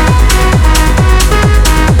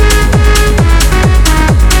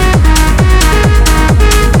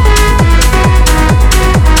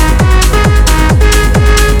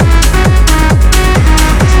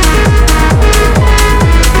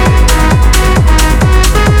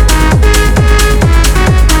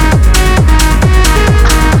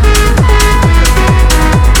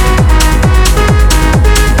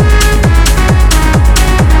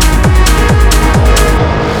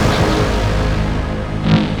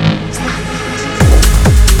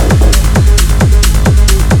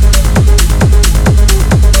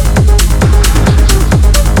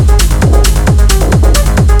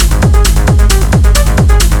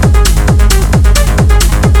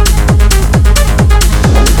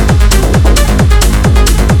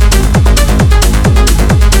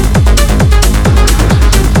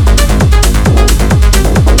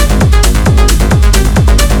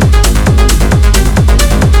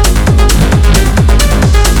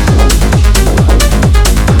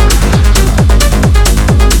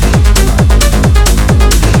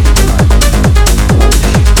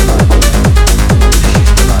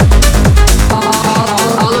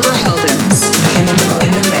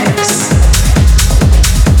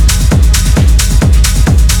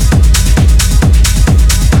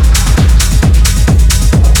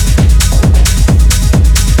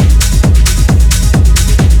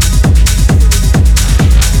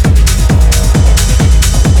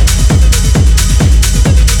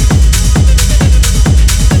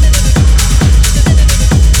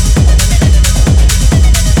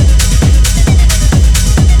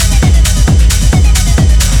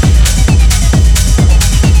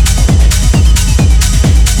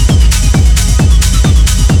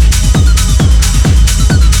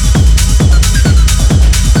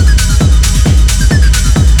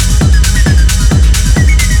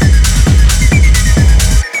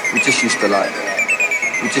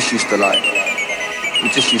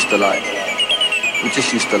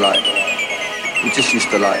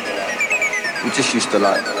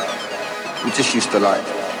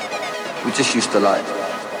 Just used to life.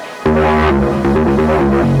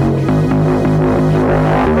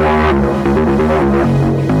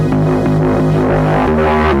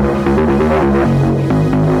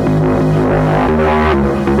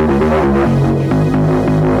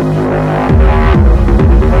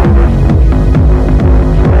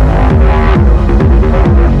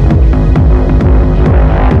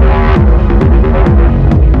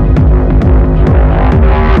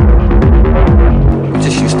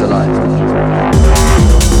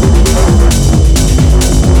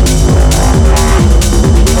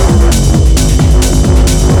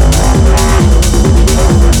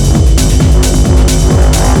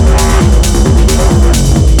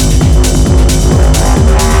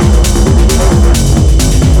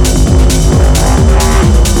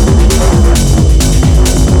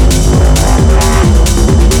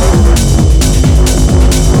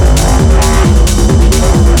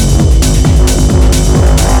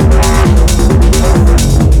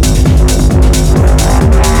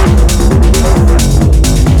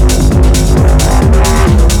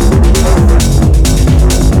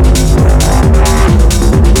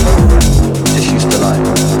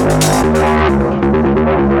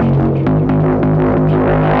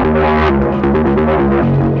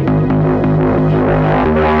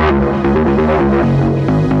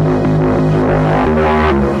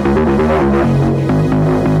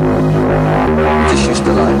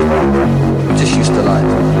 just used to like,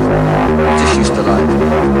 just used to like,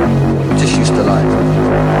 just used to like,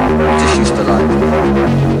 just used to like,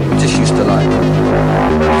 just used to like,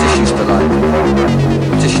 just used to like,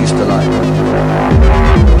 just used to like.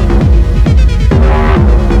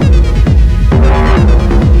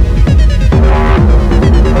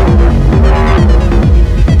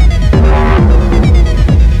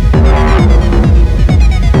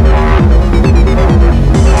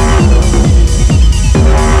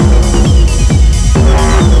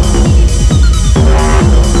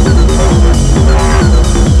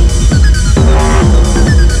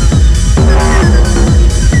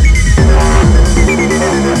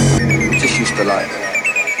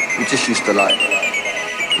 Just used to like,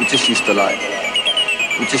 we just used to like,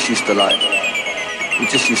 we just used to like, we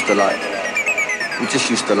just used to like, we just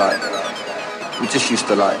used to like, we just used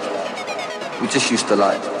to like, we just used to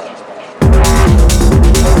like.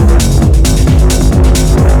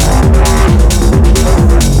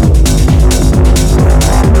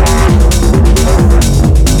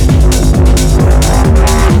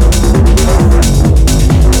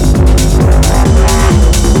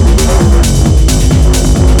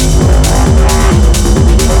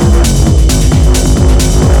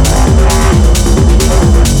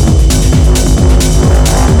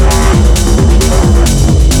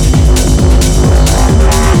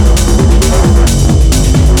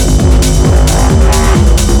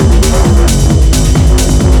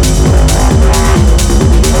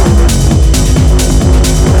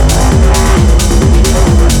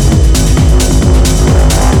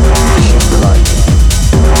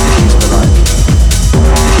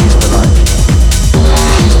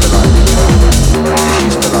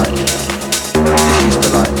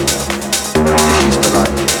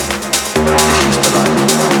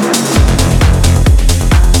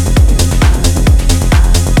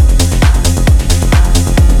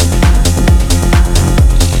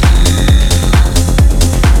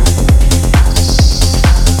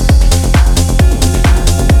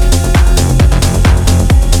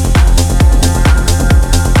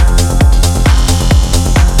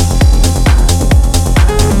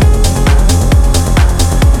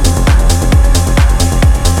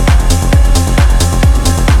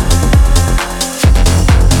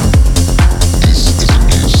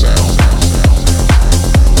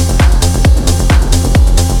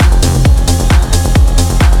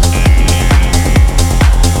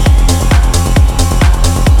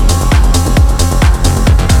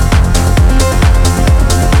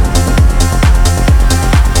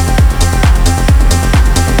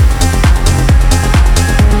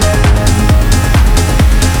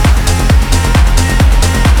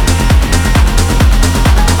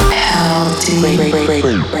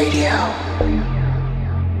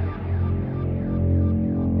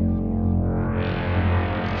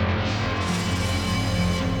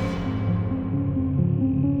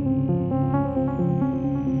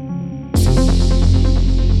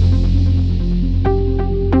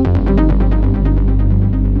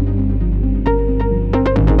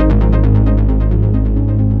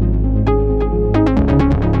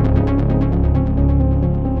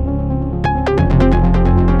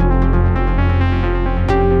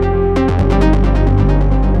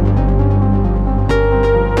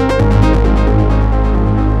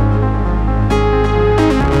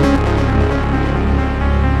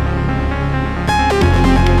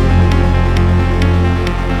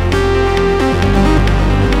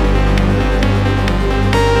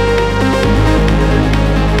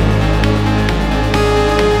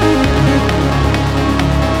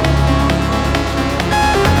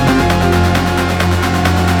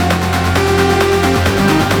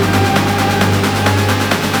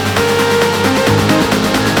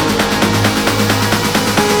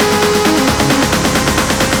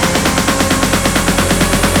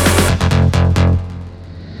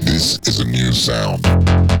 sound.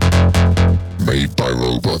 Made by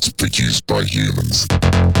robots, produced by humans.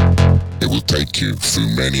 It will take you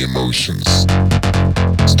through many emotions,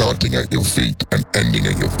 starting at your feet and ending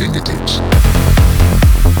at your fingertips.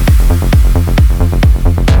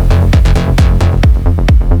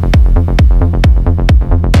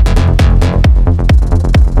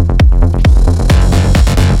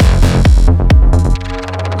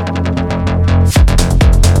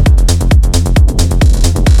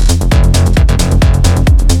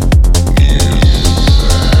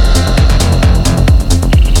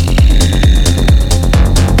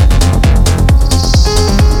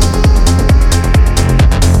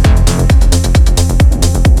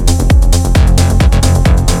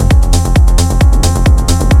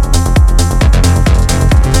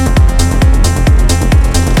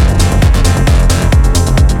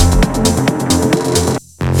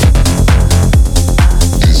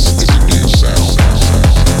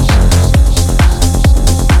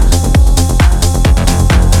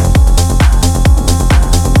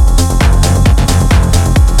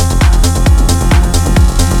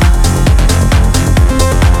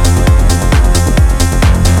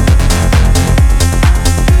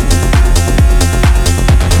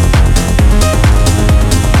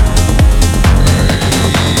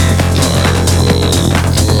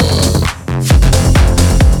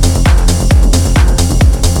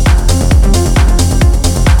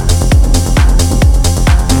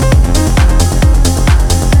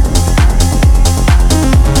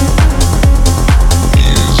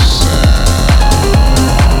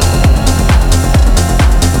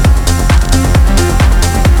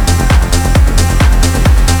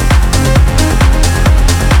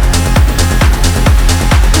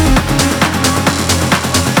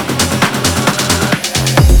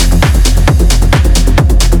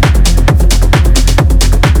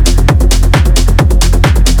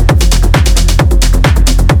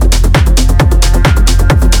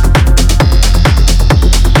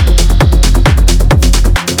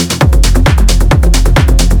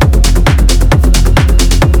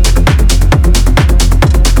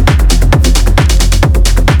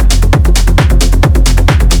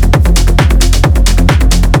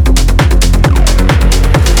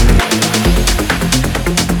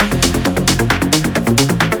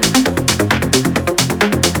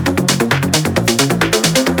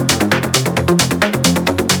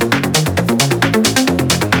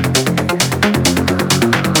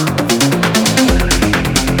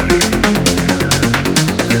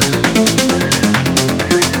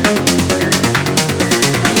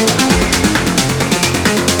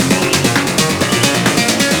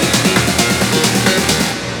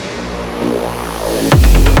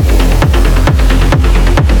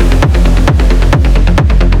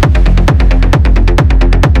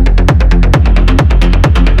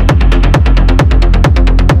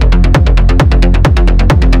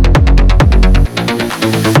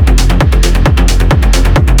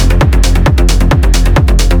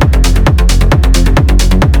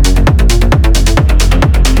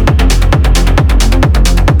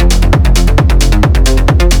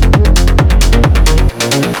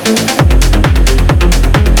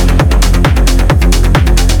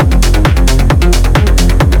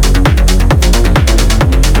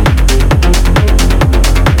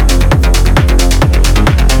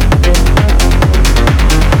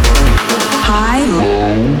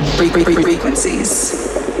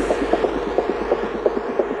 Heldeeps.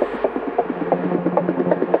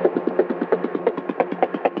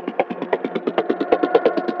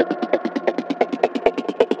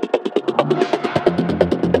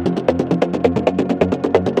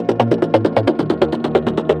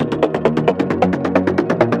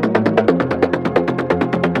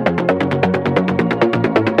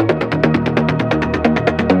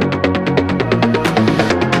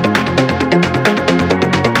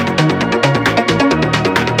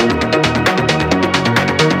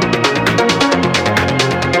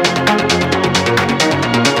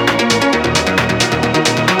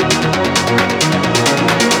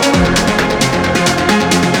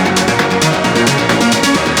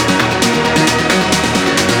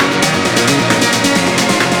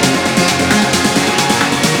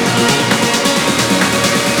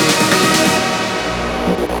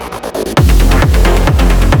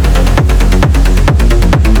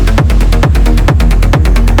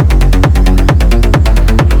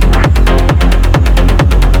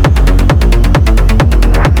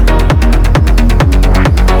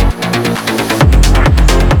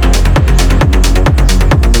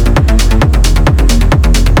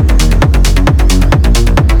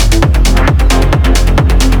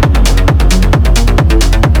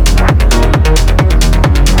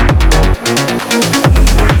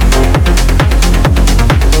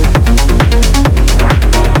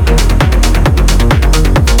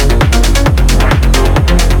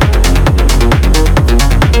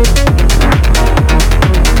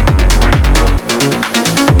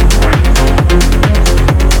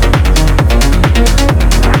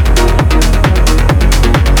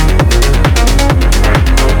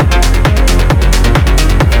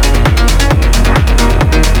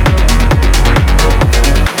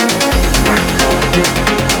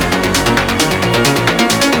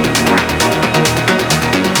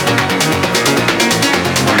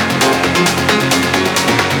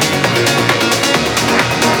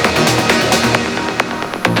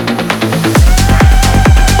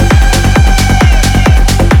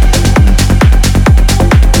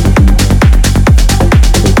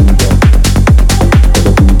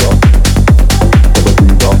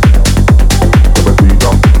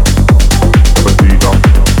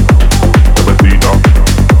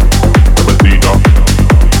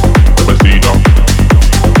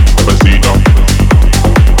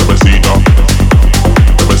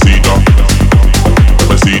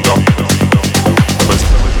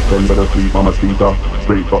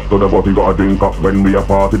 Straight shots to the body, got a drink up. When we a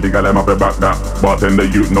party, the gal them have to back that. Bartender,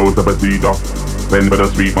 you knows the procedure. Send for the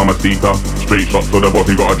sweet mamacita. Straight shots to the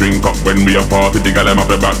body, got a drink up. When we a party, the gal them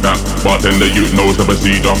have to back that. Bartender, you knows the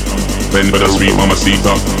procedure. Send for the sweet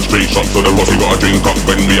mamacita. Straight shots to the body, got a drink up.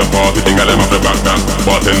 When we a party, the gal them have to back that.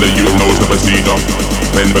 Bartender, you knows the procedure.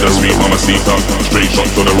 Send for the sweet mamacita. Straight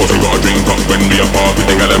shots to the body, got a drink up. When we a party,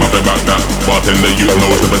 the gal them have to back that. Bartender, you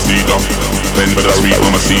knows the procedure. Send for the sweet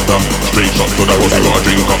mamacita. Straight shots to the body, got a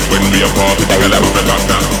drink up. When we a party, the gal them have to back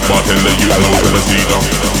that. Bartender, you knows the procedure.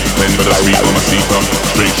 Send for the sweet mamacita.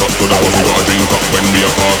 Straight shots to the body, got a drink up. When we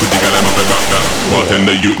a party, the gal them have to back that.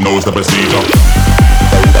 Bartender, you knows the procedure.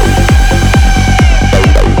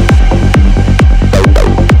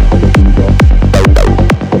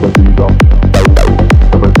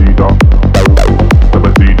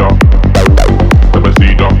 Straight shots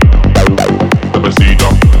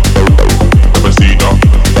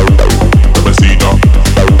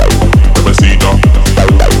to the body, got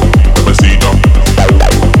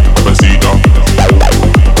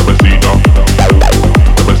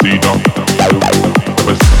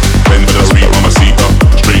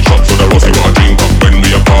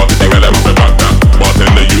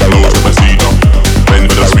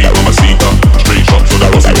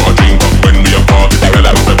a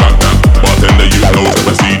drink up. When we a party, the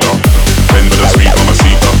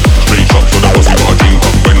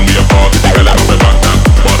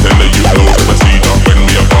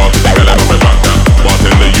gal them have to back that.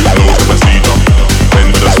 Bartender, you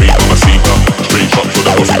knows the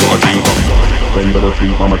procedure. Send for the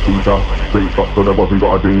sweet mamacita. Straight shots to the body,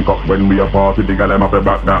 got a drink up. When we a party, the gal them have to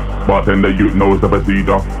back that. Bartender, you knows the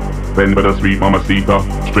procedure. Send for the sweet mamacita.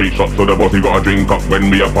 Straight shots to the body, got a drink up. When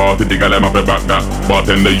we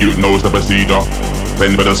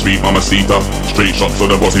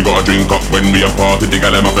a party, the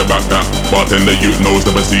gal them have to back that. Bartender, you knows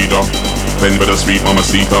the procedure. Send for the sweet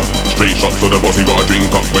mamacita. Straight shots to the body, got a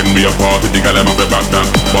drink up. When we a party, the gal them have to back that.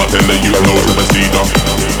 Bartender, you knows the procedure.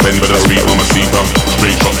 Send for the sweet mamacita.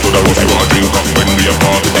 Straight shots to the body, got a drink up. When we a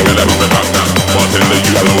party, the gal them have to back that. Bartender,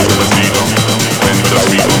 you knows the procedure. Send for the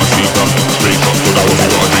sweet mamacita. Straight shots to the body,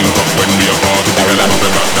 got a drink up. When we a party, the gal them have to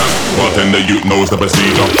back that. bartender, you knows the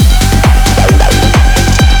procedure.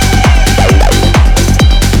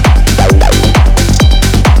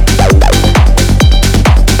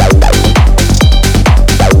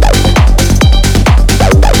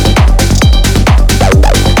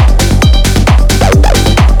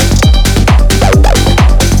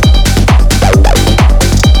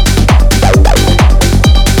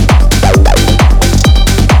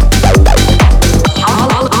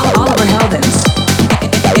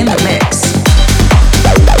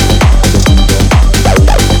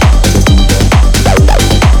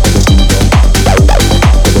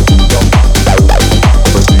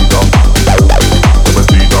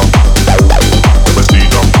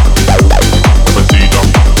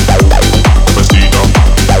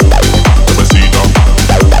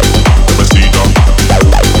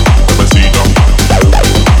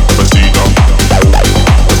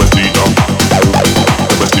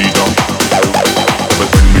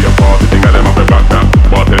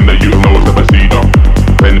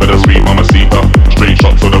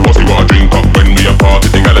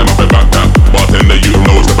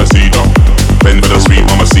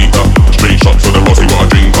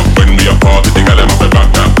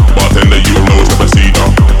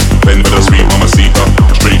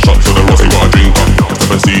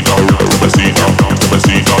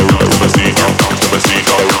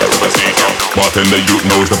 Bartender, you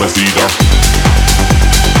knows the procedure.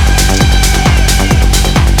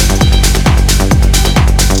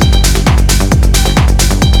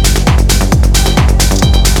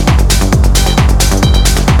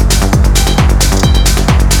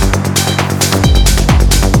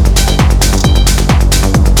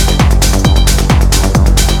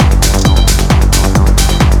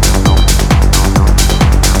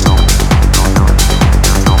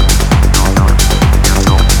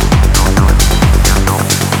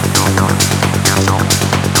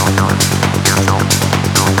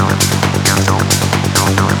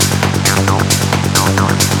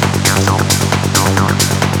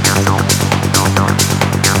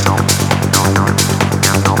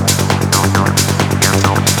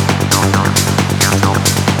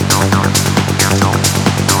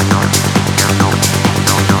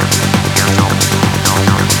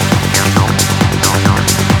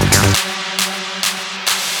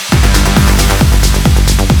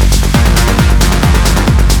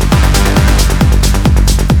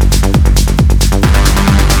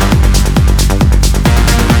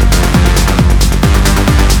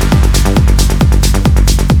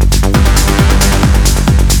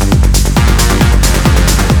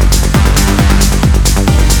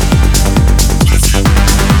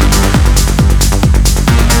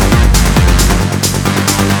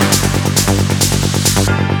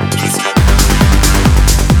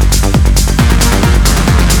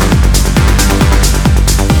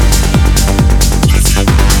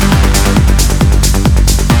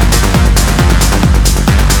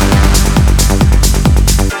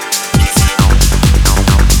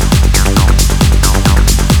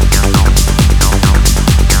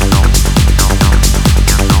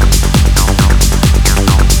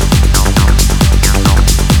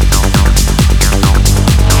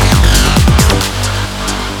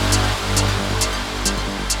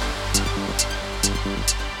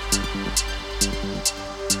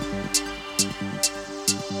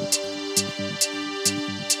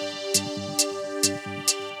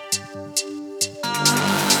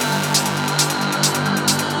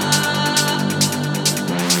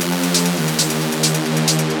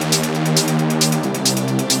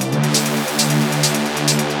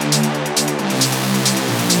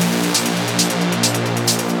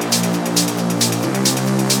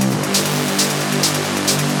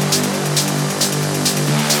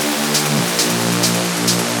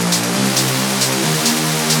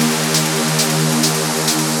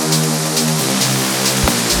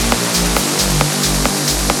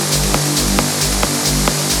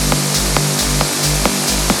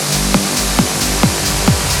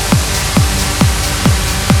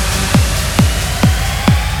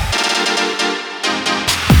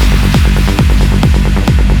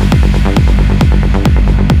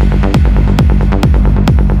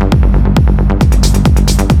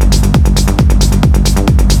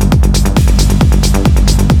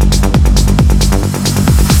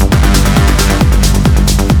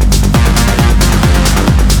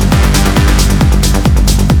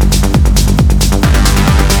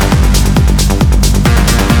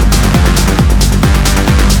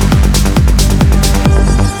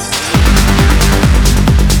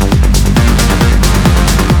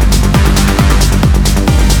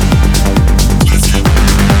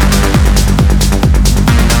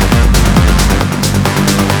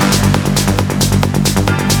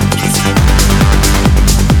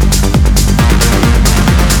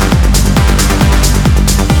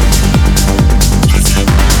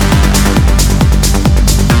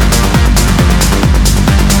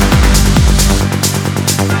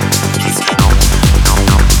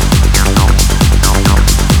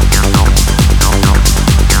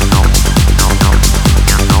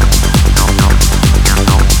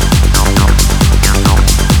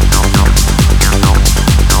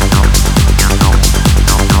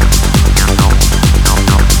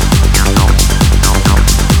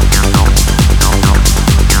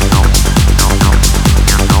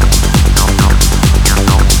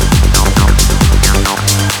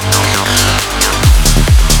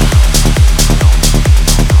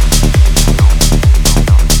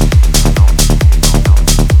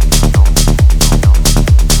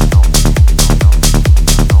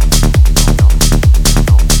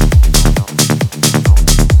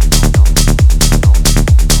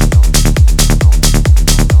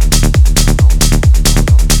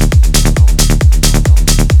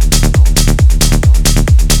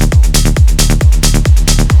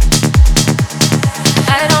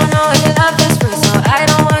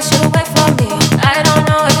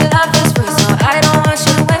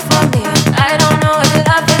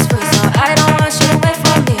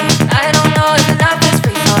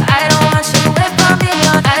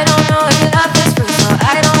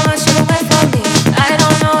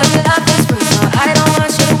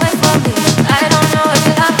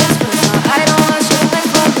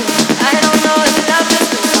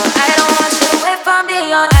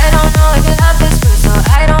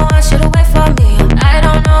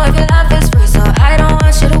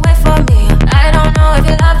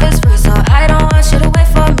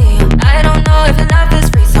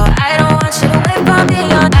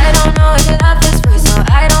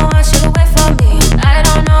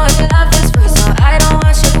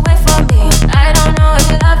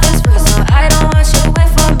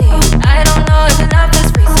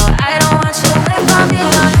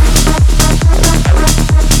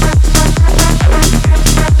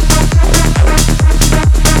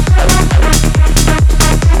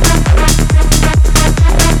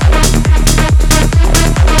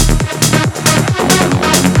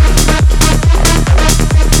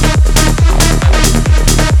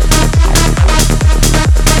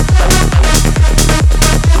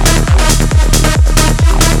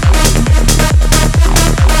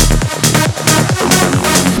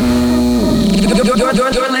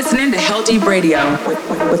 Heldeep Radio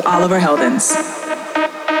with Oliver Heldens.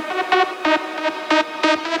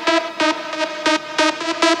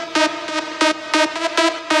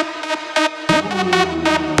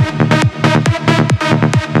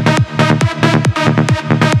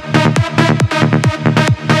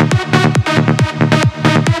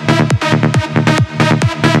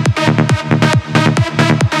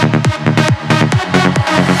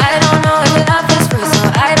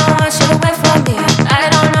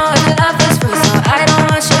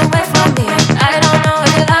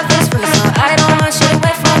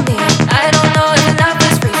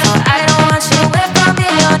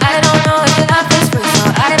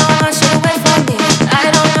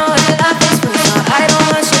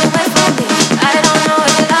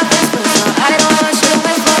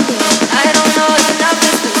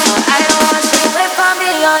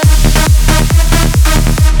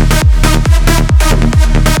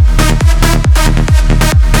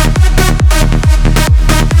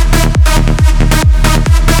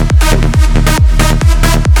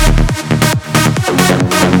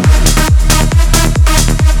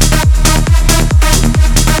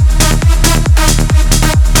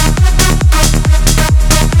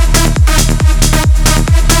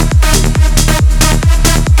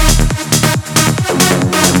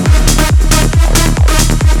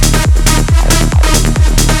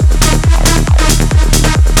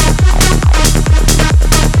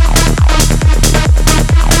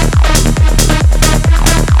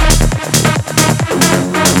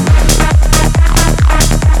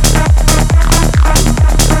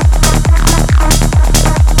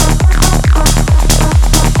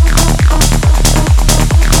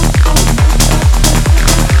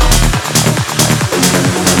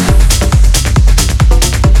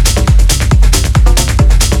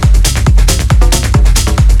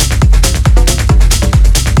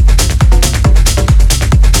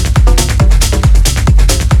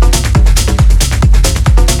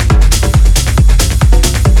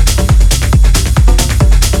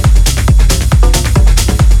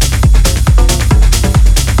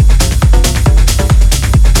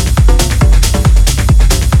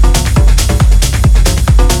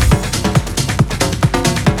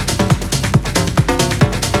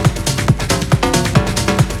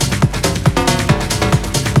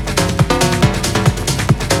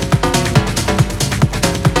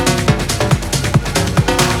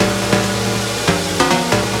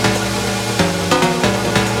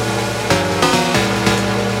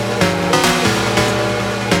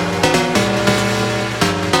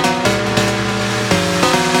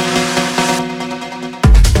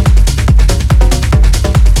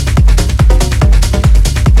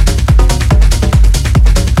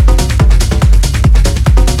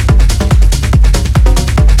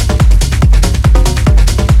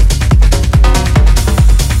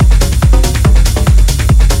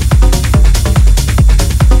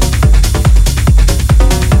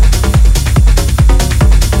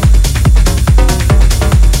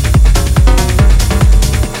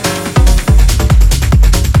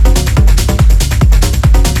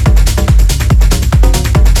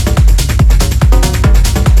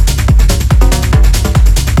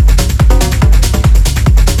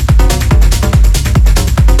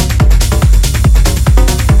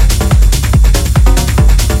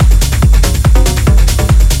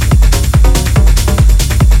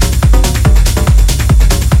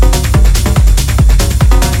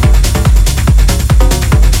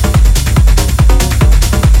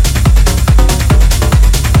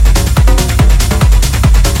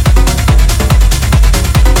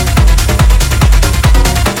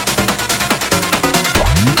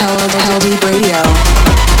 Heldeep Radio.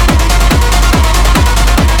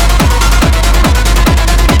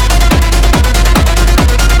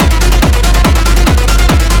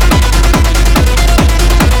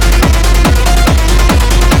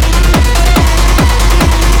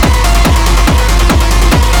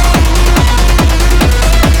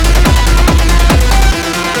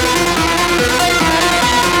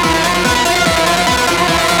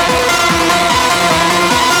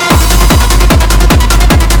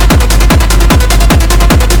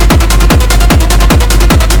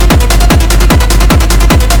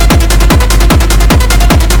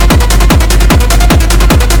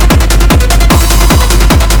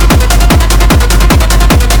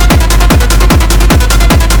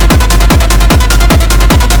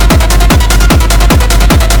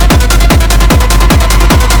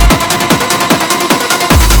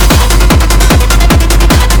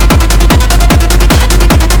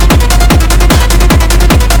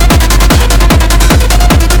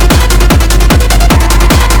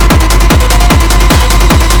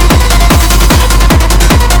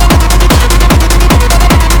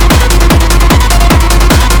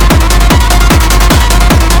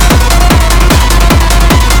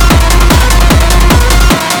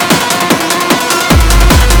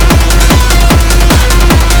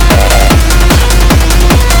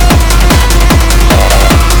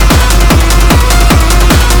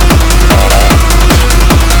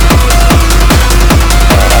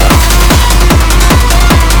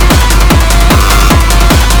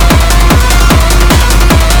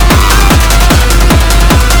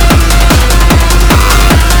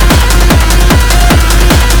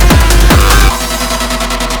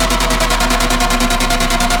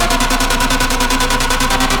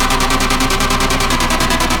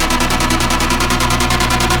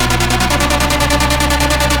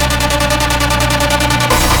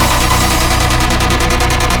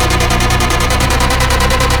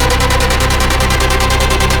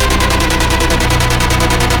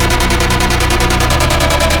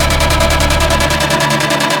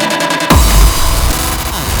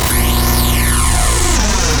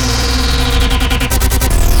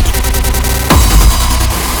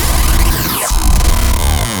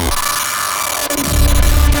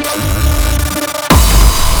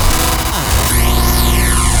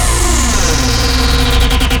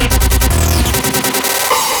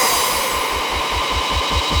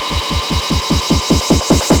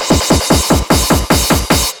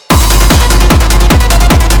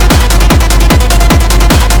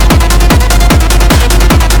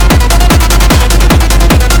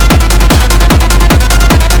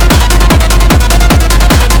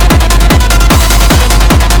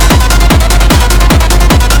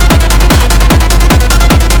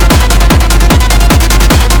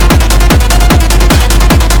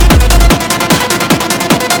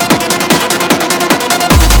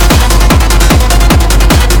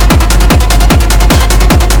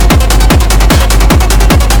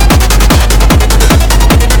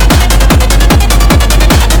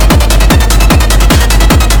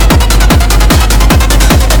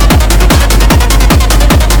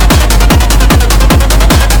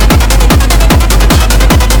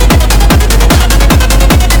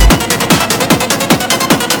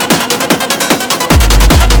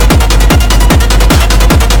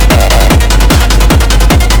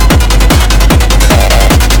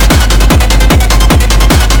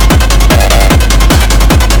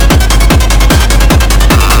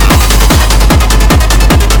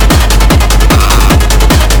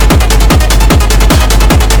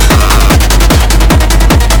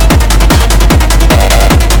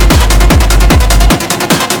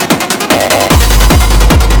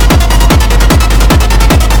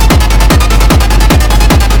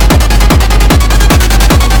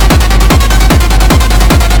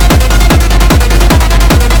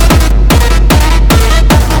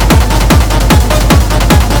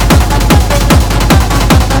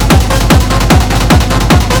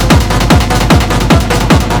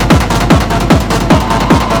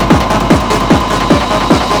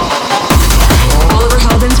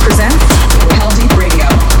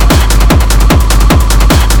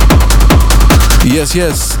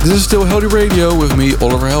 Yes, this is still Heldeep Radio with me,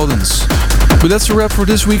 Oliver Heldens. But that's a wrap for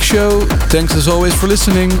this week's show. Thanks as always for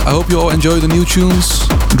listening. I hope you all enjoy the new tunes.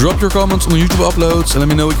 Drop your comments on the YouTube uploads and let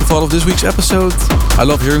me know what you thought of this week's episode. I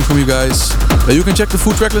love hearing from you guys. You can check the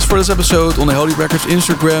full tracklist for this episode on the Heldeep Records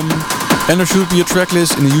Instagram. And there should be a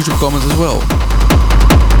tracklist in the YouTube comments as well.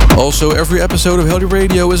 Also, every episode of Heldeep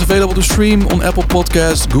Radio is available to stream on Apple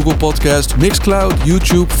Podcasts, Google Podcasts, Mixcloud,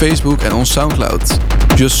 YouTube, Facebook and on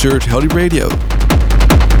SoundCloud. Just search Heldeep Radio.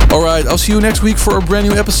 Alright, I'll see you next week for a brand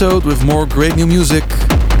new episode with more great new music.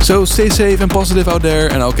 So stay safe and positive out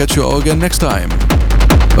there and I'll catch you all again next time.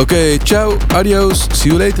 Okay, ciao, adios, see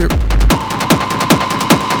you later.